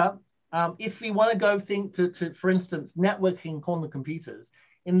 However, if we want to go to, for instance, networking quantum computers,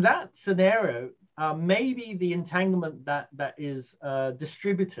 in that scenario, maybe the entanglement that is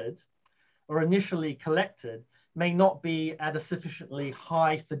distributed or initially collected may not be at a sufficiently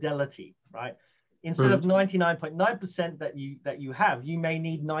high fidelity, right? Instead of 99.9% that you have, you may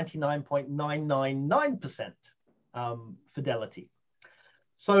need 99.999% fidelity.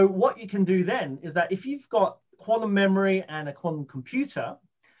 So what you can do then is that if you've got quantum memory and a quantum computer,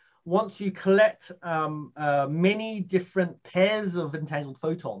 once you collect many different pairs of entangled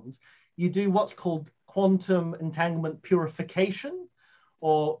photons, you do what's called quantum entanglement purification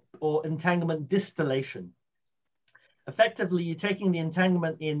or entanglement distillation. Effectively, you're taking the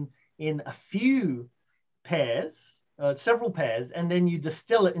entanglement in a few pairs, several pairs, and then you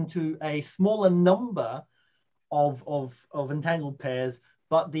distill it into a smaller number of entangled pairs,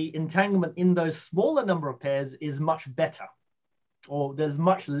 but the entanglement in those smaller number of pairs is much better, or there's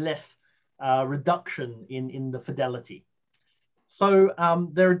much less reduction in the fidelity. So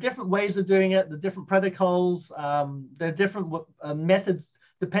there are different ways of doing it, the different protocols, there are different methods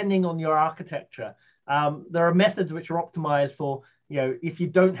depending on your architecture. There are methods which are optimized for, if you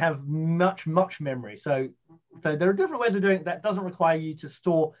don't have much memory. So there are different ways of doing it that doesn't require you to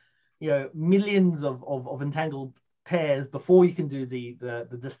store, millions of entangled pairs before you can do the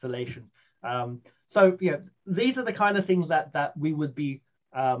distillation. So these are the kind of things that we would be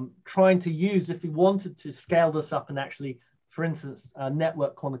trying to use if we wanted to scale this up and actually, for instance,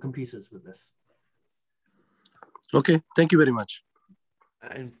 network quantum computers with this. Okay, thank you very much.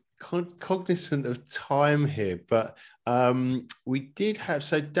 And cognizant of time here, but we did have,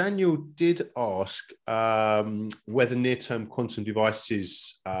 so Daniel did ask whether near-term quantum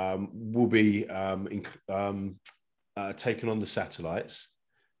devices will be taken on the satellites.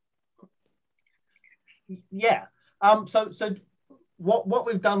 Yeah. So what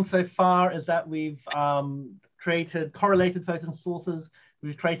we've done so far is that we've created correlated photon sources.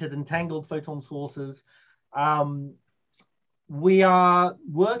 We've created entangled photon sources. We are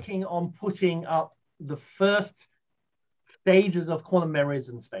working on putting up the first stages of quantum memories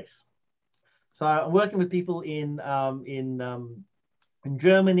in space. So I'm working with people in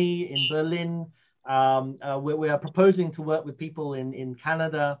Germany, in Berlin. We are proposing to work with people in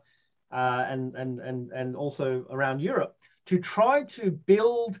Canada and also around Europe to try to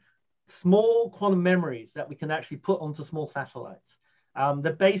build small quantum memories that we can actually put onto small satellites.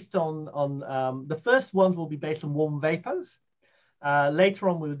 They're based on the first ones will be based on warm vapors. Later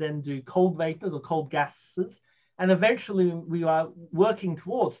on, we will then do cold vapors or cold gases. And eventually, we are working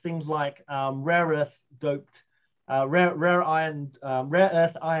towards things like rare earth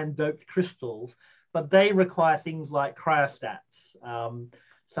iron doped crystals, but they require things like cryostats.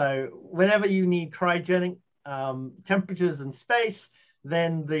 So whenever you need cryogenic temperatures in space,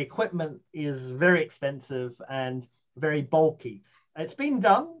 then the equipment is very expensive and very bulky. It's been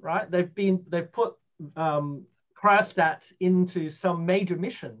done, right? They've put cryostats into some major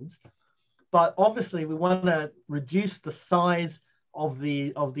missions, but obviously we want to reduce the size of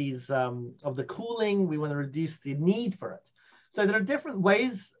the cooling. We want to reduce the need for it. So there are different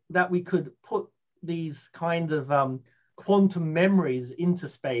ways that we could put these kind of quantum memories into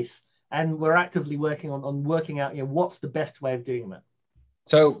space, and we're actively working on working out what's the best way of doing that.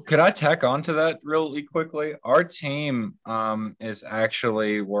 So could I tack on to that really quickly? Our team is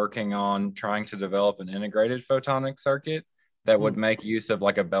actually working on trying to develop an integrated photonic circuit that would make use of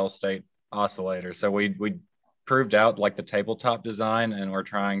like a Bell state oscillator. So we proved out like the tabletop design, and we're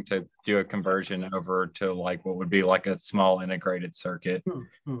trying to do a conversion over to like what would be like a small integrated circuit.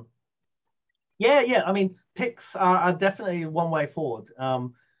 Yeah. I mean, PICs are definitely one way forward.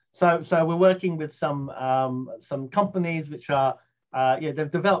 So we're working with some companies which are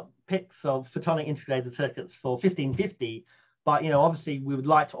they've developed PICs of photonic integrated circuits for 1550, but obviously we would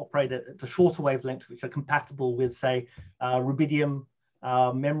like to operate at the shorter wavelengths which are compatible with, say, rubidium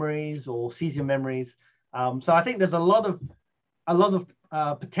memories or cesium memories. So I think there's a lot of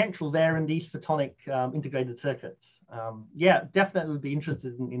potential there in these photonic integrated circuits. Yeah, definitely would be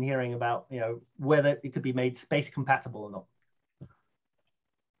interested in hearing about whether it could be made space compatible or not.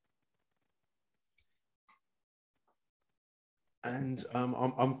 And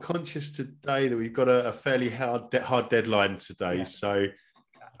I'm conscious today that we've got a fairly hard deadline today. Yeah. So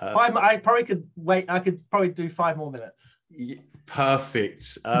I probably could wait. I could probably do 5 more minutes.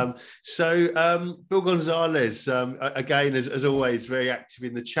 Perfect. Bill Gonzalez, again, as always, very active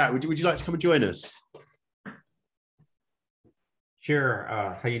in the chat. Would you like to come and join us? Sure.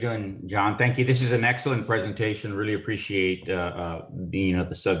 How you doing, John? Thank you. This is an excellent presentation. Really appreciate the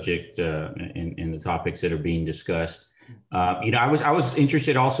subject and the topics that are being discussed. I was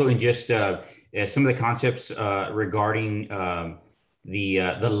interested also in just some of the concepts regarding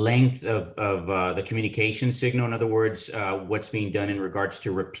the length of the communication signal. In other words, what's being done in regards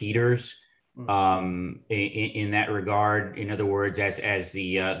to repeaters in that regard. In other words, as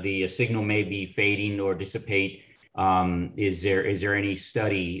the signal may be fading or dissipate, is there any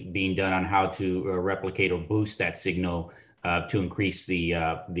study being done on how to replicate or boost that signal to increase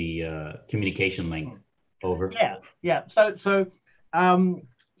the communication length? Over. Yeah. So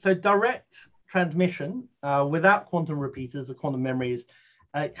direct transmission without quantum repeaters or quantum memories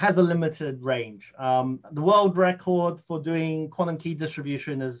has a limited range. The world record for doing quantum key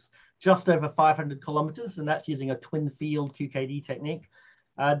distribution is just over 500 kilometers, and that's using a twin field QKD technique.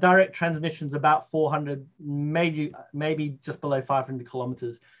 Direct transmission is about 400, maybe just below 500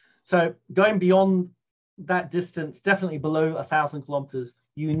 kilometers. So going beyond that distance, definitely below 1,000 kilometers,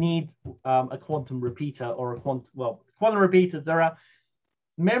 you need a quantum repeater or quantum repeaters. There are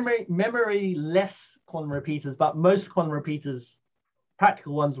memory-less quantum repeaters, but most quantum repeaters,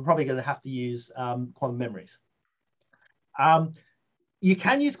 practical ones, are probably going to have to use quantum memories. You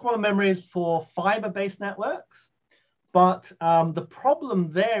can use quantum memories for fiber-based networks, but the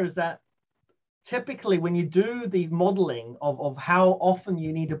problem there is that typically when you do the modeling of how often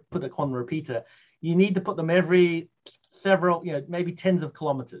you need to put a quantum repeater, you need to put them every several, maybe tens of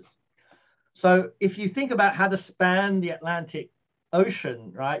kilometers. So if you think about how to span the Atlantic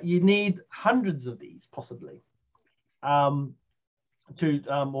Ocean, right, you need hundreds of these possibly, or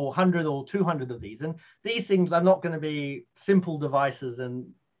 100 or 200 of these. And these things are not going to be simple devices and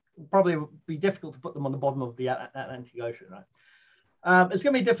probably would be difficult to put them on the bottom of the Atlantic Ocean, right? It's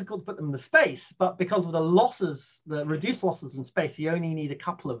going to be difficult to put them in the space, but because of the losses, the reduced losses in space, you only need a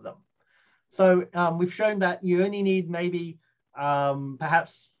couple of them. So we've shown that you only need maybe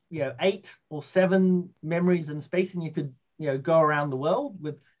perhaps 8 or 7 memories in space, and you could go around the world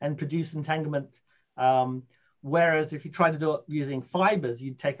and produce entanglement. Whereas if you try to do it using fibers,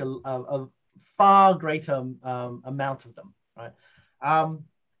 you'd take a far greater amount of them, right?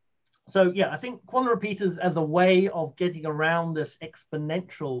 So yeah, I think quantum repeaters as a way of getting around this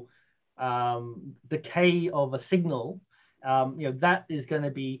exponential decay of a signal, that is going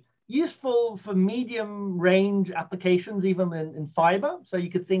to be useful for medium range applications, even in fiber. So you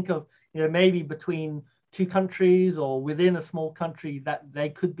could think of, maybe between 2 countries or within a small country that they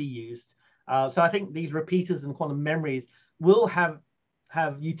could be used. So I think these repeaters and quantum memories will have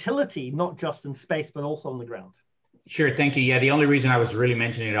utility, not just in space, but also on the ground. Sure, thank you. Yeah, the only reason I was really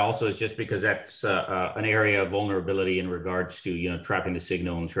mentioning it also is just because that's an area of vulnerability in regards to trapping the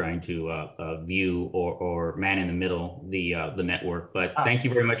signal and trying to view or man in the middle the network. But thank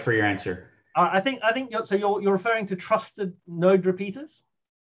you very much for your answer. I think so. You're referring to trusted node repeaters.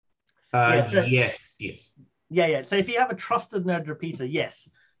 Yes. Yeah. So if you have a trusted node repeater, yes,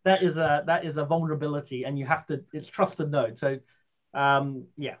 that is a vulnerability, and it's trusted node. So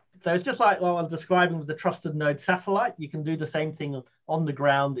so it's just like what I was describing with the trusted node satellite. You can do the same thing on the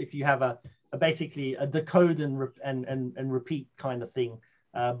ground if you have basically a decode and repeat kind of thing,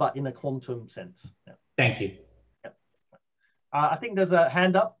 but in a quantum sense. Yeah. Thank you. Yeah. I think there's a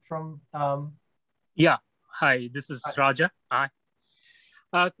hand up from. Yeah. Hi, this is Raja. Hi.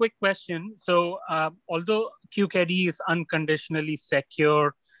 Quick question. So although QKD is unconditionally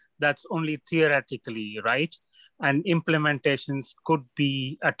secure, that's only theoretically, right? And implementations could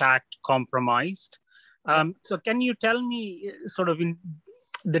be attacked, compromised. So can you tell me sort of in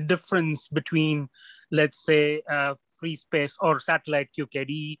the difference between, let's say, free space or satellite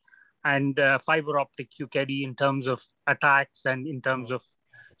QKD and fiber optic QKD in terms of attacks and in terms of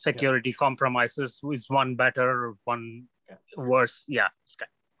security compromises? Is one better or one worse? Yeah.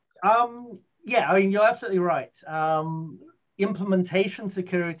 Yeah, I mean, you're absolutely right. Implementation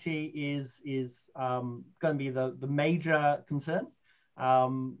security is going to be the major concern.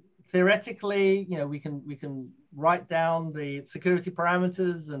 Theoretically, we can write down the security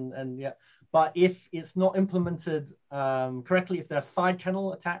parameters but if it's not implemented correctly, if there are side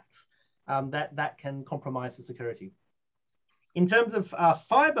channel attacks, that can compromise the security. In terms of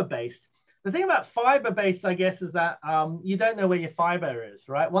fiber-based, the thing about fiber-based, I guess, is that you don't know where your fiber is,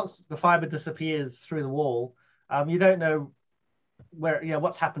 right? Once the fiber disappears through the wall, you don't know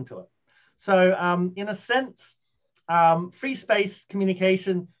what's happened to it. So in a sense, free space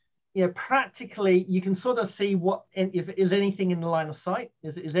communication, practically you can sort of see if is anything in the line of sight,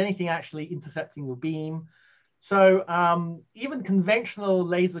 is anything actually intercepting your beam. So even conventional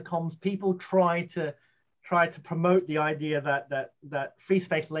laser comms, people try to promote the idea that free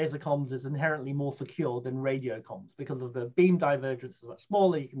space laser comms is inherently more secure than radio comms because of the beam divergence is much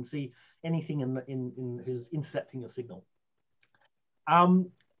smaller. You can see anything in who's intercepting your signal.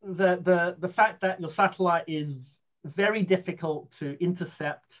 The fact that your satellite is very difficult to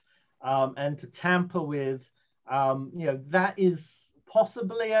intercept and to tamper with, that is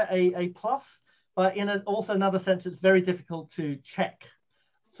possibly a plus, but in also another sense, it's very difficult to check.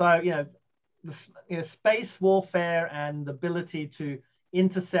 So, space warfare and the ability to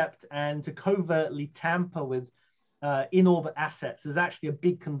intercept and to covertly tamper with in-orbit assets is actually a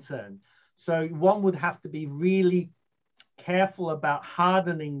big concern. So one would have to be really careful about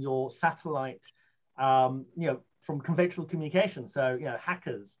hardening your satellite, from conventional communication. So,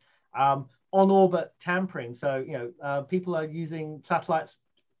 hackers, on-orbit tampering. So, people are using satellites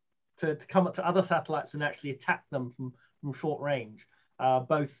to come up to other satellites and actually attack them from short range.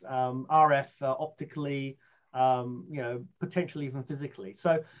 Both RF, optically, potentially even physically.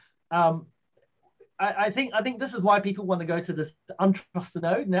 So I think this is why people want to go to this untrusted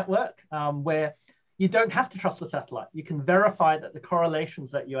node network, where you don't have to trust the satellite. You can verify that the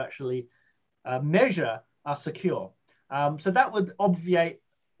correlations that you actually measure are secure. So that would obviate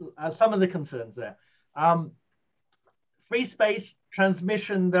some of the concerns there. Free space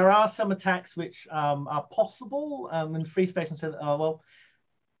transmission, there are some attacks which are possible in free space and said,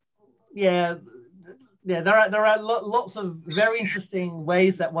 there are lots of very interesting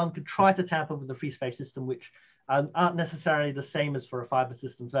ways that one could try to tamper with the free space system, which aren't necessarily the same as for a fiber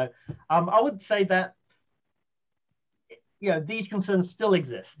system. So I would say that these concerns still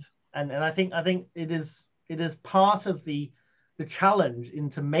exist, and I think it is part of the challenge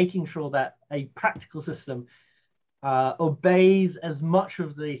into making sure that a practical system obeys as much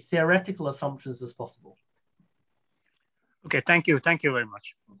of the theoretical assumptions as possible. Okay, thank you very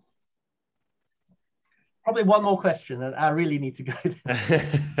much. Probably one more question, and I really need to go.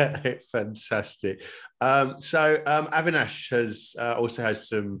 Fantastic. So Avinash has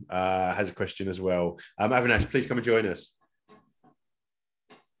a question as well. Avinash, please come and join us.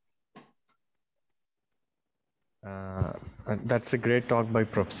 That's a great talk by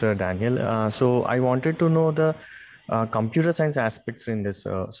Professor Daniel. So I wanted to know the computer science aspects in this.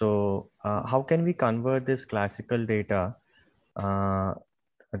 How can we convert this classical data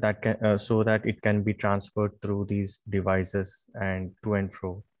that can so that it can be transferred through these devices and to and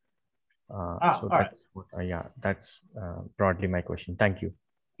fro? That's broadly my question. Thank you.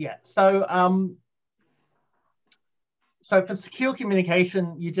 Yeah. So so for secure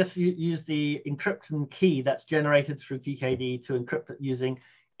communication, you just use the encryption key that's generated through QKD to encrypt it using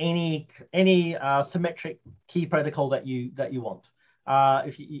any symmetric key protocol that you want.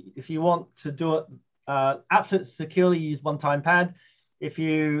 If you want to do it absolutely securely, use one-time pad. If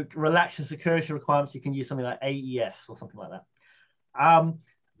you relax your security requirements, you can use something like AES or something like that.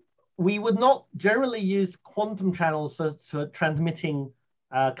 We would not generally use quantum channels for transmitting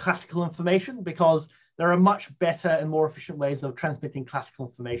classical information, because there are much better and more efficient ways of transmitting classical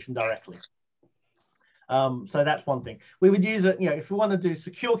information directly. So that's one thing. We would use it, if we want to do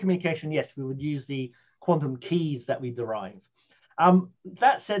secure communication, yes, we would use the quantum keys that we derive.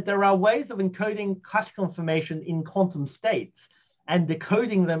 That said, there are ways of encoding classical information in quantum states and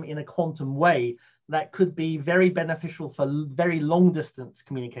decoding them in a quantum way that could be very beneficial for very long distance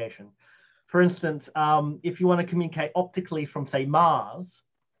communication. For instance, if you want to communicate optically from, say, Mars,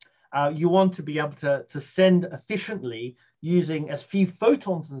 you want to be able to send efficiently using as few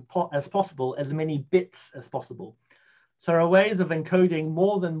photons as possible, as many bits as possible. So there are ways of encoding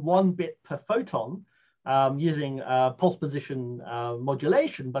more than 1 bit per photon using pulse position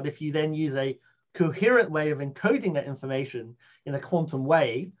modulation. But if you then use a coherent way of encoding that information in a quantum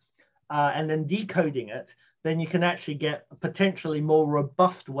way and then decoding it, then you can actually get potentially more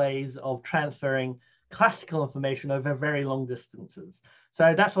robust ways of transferring classical information over very long distances.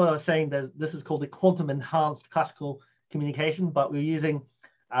 So that's what I was saying, that this is called a quantum enhanced classical communication, but we're using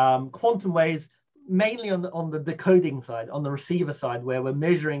quantum ways mainly on the decoding side, on the receiver side, where we're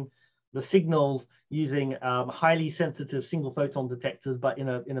measuring the signals using highly sensitive single photon detectors, but in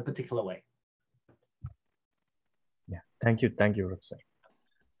a particular way. Yeah, thank you, Professor.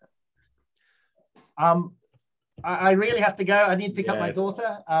 I really have to go. I need to pick up my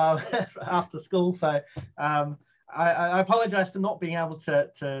daughter after school, so I apologize for not being able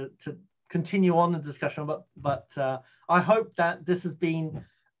to continue on the discussion, but I hope that this has been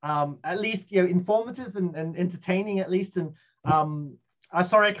at least informative and entertaining at least. And I'm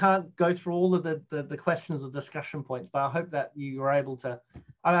sorry I can't go through all of the questions or discussion points, but I hope that you were able to.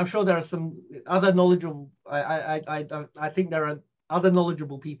 I'm sure there are some other knowledgeable. I think there are other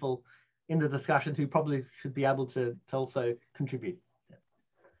knowledgeable people in the discussion who probably should be able to also contribute.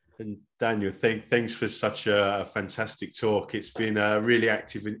 And Daniel, thanks for such a fantastic talk. It's been really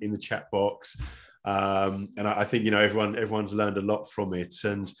active in the chat box, and I think everyone's learned a lot from it.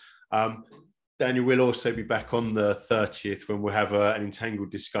 And Daniel will also be back on the 30th when we'll have an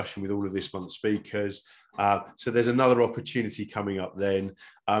entangled discussion with all of this month's speakers. So there's another opportunity coming up then.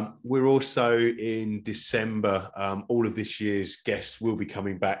 We're also in December. All of this year's guests will be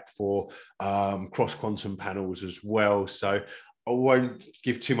coming back for cross-quantum panels as well. So I won't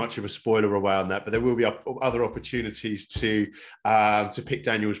give too much of a spoiler away on that, but there will be other opportunities to pick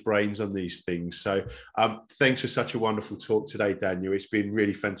Daniel's brains on these things. So thanks for such a wonderful talk today, Daniel. It's been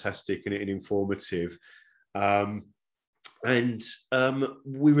really fantastic and informative. And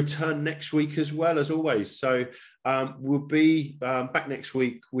we return next week as well, as always. So we'll be back next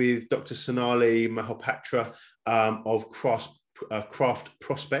week with Dr. Sonali Mahapatra of Craft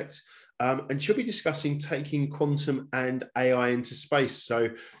Prospect. And she'll be discussing taking quantum and AI into space. So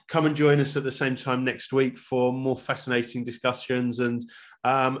come and join us at the same time next week for more fascinating discussions and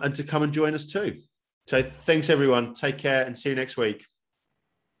to come and join us too. So thanks, everyone. Take care and see you next week.